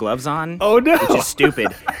have rubber gloves on. Oh, no. Which is stupid.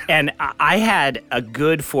 And I had a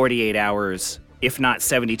good 48 hours, if not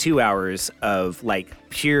 72 hours of like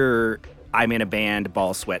pure I'm in a band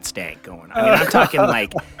ball sweat stank going on. I mean, I'm talking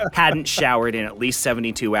like hadn't showered in at least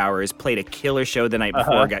 72 hours, played a killer show the night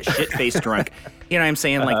before, got shit-faced drunk. You know what I'm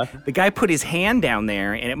saying? Like the guy put his hand down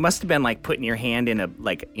there and it must have been like putting your hand in a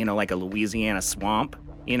like a Louisiana swamp.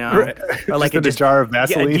 Right. Or like just in a jar of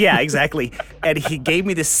Vaseline. Yeah, exactly. And he gave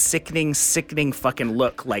me this sickening fucking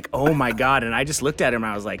look, like, oh my God. And I just looked at him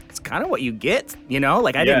and I was like, it's kind of what you get,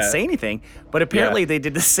 Like I didn't say anything. But apparently they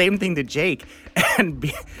did the same thing to Jake and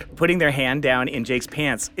putting their hand down in Jake's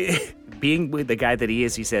pants. Being with the guy that he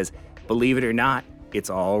is, he says, believe it or not, it's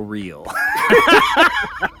all real.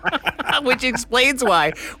 Which explains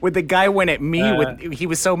why when the guy went at me, he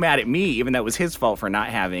was so mad at me, even though it was his fault for not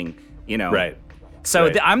having, Right.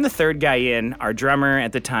 So I'm the third guy in. Our drummer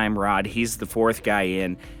at the time, Rod, he's the fourth guy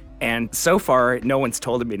in. And so far, no one's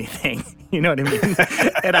told him anything. You know what I mean?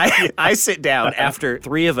 And I sit down after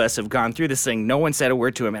three of us have gone through this thing. No one said a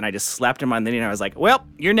word to him. And I just slapped him on the knee. And I was like, well,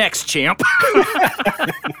 you're next, champ.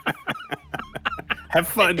 Have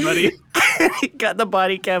fun, buddy. He got the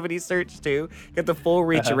body cavity search, too. Got the full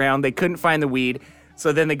reach around. They couldn't find the weed.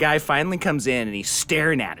 So then the guy finally comes in and he's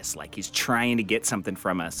staring at us like he's trying to get something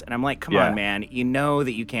from us. And I'm like, come on, man. You know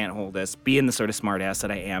that you can't hold us, being the sort of smart ass that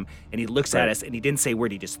I am. And he looks at us and he didn't say a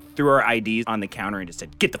word. He just threw our IDs on the counter and just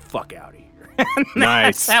said, get the fuck out of here.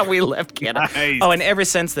 Nice. That's how we left Canada. Nice. Oh, and ever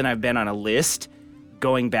since then, I've been on a list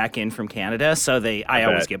going back in from Canada. So I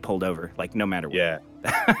always get pulled over, like no matter what. Yeah.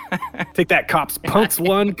 Take that, cops. Punks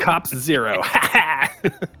 1, cops 0. They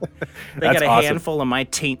got a handful of my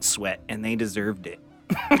taint sweat and they deserved it.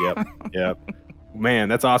 Yep. Man,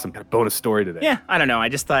 that's awesome. Got a bonus story today. Yeah, I don't know. I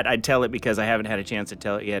just thought I'd tell it because I haven't had a chance to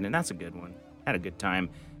tell it yet, and that's a good one. Had a good time.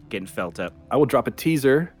 getting felt up. I will drop a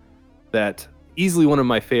teaser that easily one of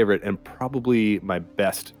my favorite and probably my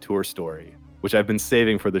best tour story, which I've been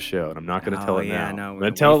saving for the show, and I'm not going to tell it now. No, I'm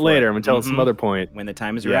going to tell it later. I'm going to tell it some other point. When the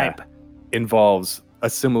time is ripe. Involves a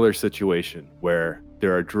similar situation where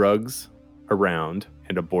there are drugs around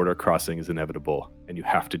and a border crossing is inevitable, and you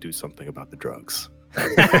have to do something about the drugs.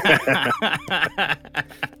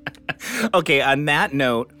 Okay, on that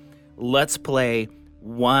note, let's play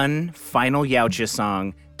one final Yautja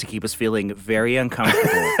song to keep us feeling very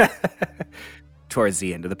uncomfortable towards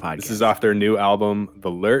the end of the podcast. This is off their new album, The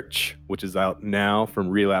Lurch, which is out now from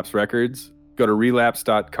Relapse Records. Go to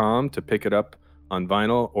relapse.com to pick it up on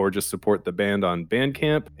vinyl or just support the band on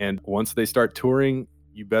Bandcamp. And once they start touring,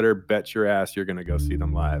 you better bet your ass you're going to go see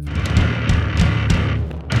them live.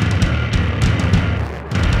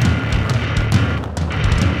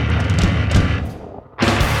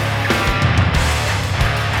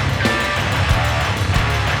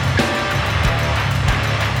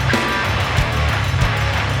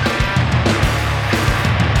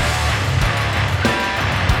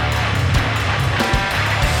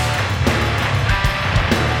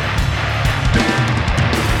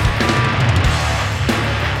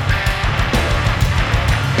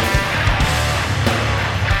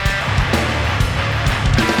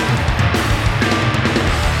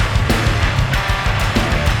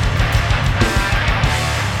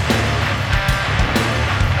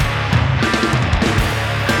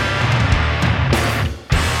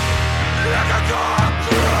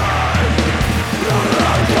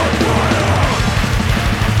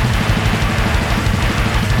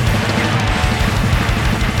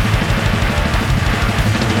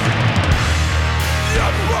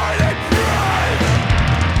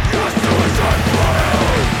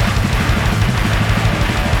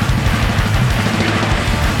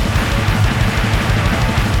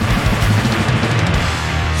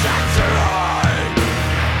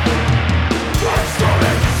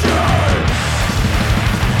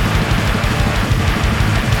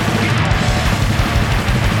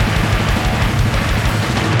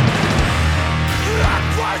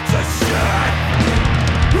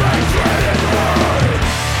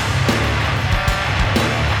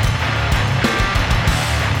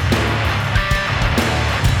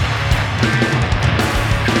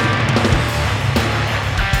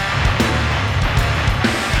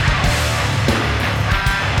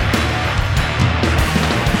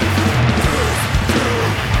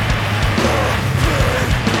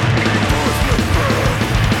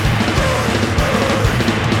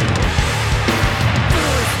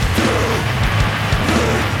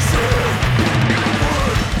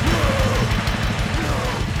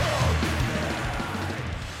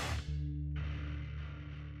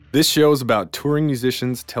 This show is about touring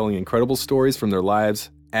musicians telling incredible stories from their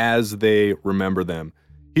lives as they remember them.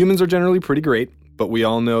 Humans are generally pretty great, but we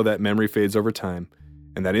all know that memory fades over time,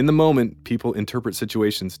 and that in the moment, people interpret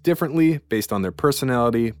situations differently based on their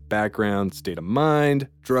personality, background, state of mind,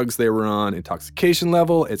 drugs they were on, intoxication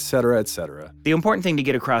level, etc., etc. The important thing to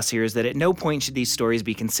get across here is that at no point should these stories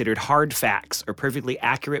be considered hard facts or perfectly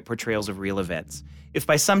accurate portrayals of real events. If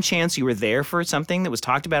by some chance you were there for something that was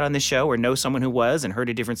talked about on this show or know someone who was and heard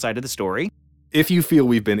a different side of the story, if you feel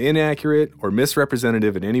we've been inaccurate or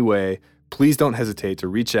misrepresentative in any way, please don't hesitate to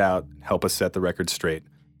reach out and help us set the record straight.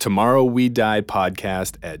 Tomorrow We Die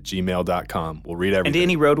podcast at gmail.com. We'll read everything. And to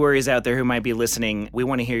any road warriors out there who might be listening, we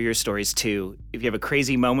want to hear your stories too. If you have a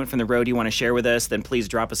crazy moment from the road you want to share with us, then please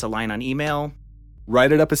drop us a line on email.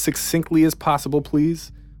 Write it up as succinctly as possible,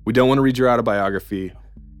 please. We don't want to read your autobiography.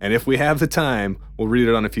 And if we have the time, we'll read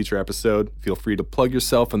it on a future episode. Feel free to plug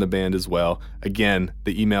yourself and the band as well. Again,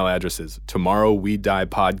 the email address is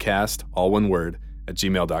tomorrowwediepodcast, all one word, at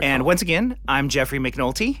gmail.com. And once again, I'm Jeffrey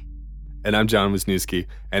McNulty. And I'm John Wisniewski.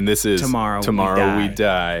 And this is Tomorrow We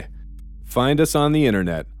Die. Find us on the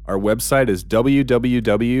internet. Our website is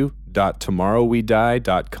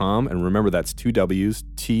www.tomorrowwedie.com. And remember, that's two W's,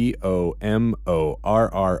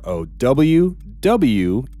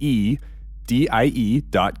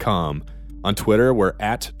 TOMORROWWEDIE.com. On Twitter, we're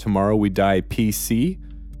at Tomorrow We Die PC.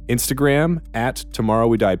 Instagram, at Tomorrow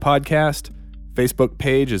We Die Podcast. Facebook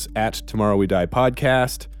page is at Tomorrow We Die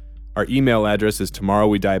Podcast. Our email address is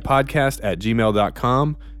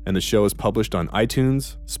tomorrowwediepodcast@gmail.com, and the show is published on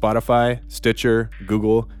iTunes, Spotify, Stitcher,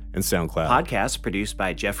 Google, and SoundCloud. Podcast produced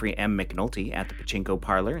by Jeffrey M. McNulty at the Pachinko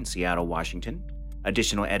Parlor in Seattle, Washington.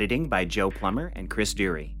 Additional editing by Joe Plummer and Chris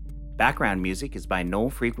Dury. Background music is by Null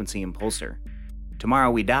Frequency Impulsor. Tomorrow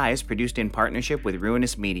We Die is produced in partnership with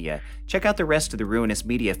Ruinous Media. Check out the rest of the Ruinous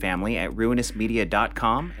Media family at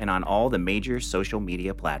ruinousmedia.com and on all the major social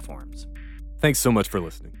media platforms. Thanks so much for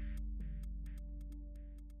listening.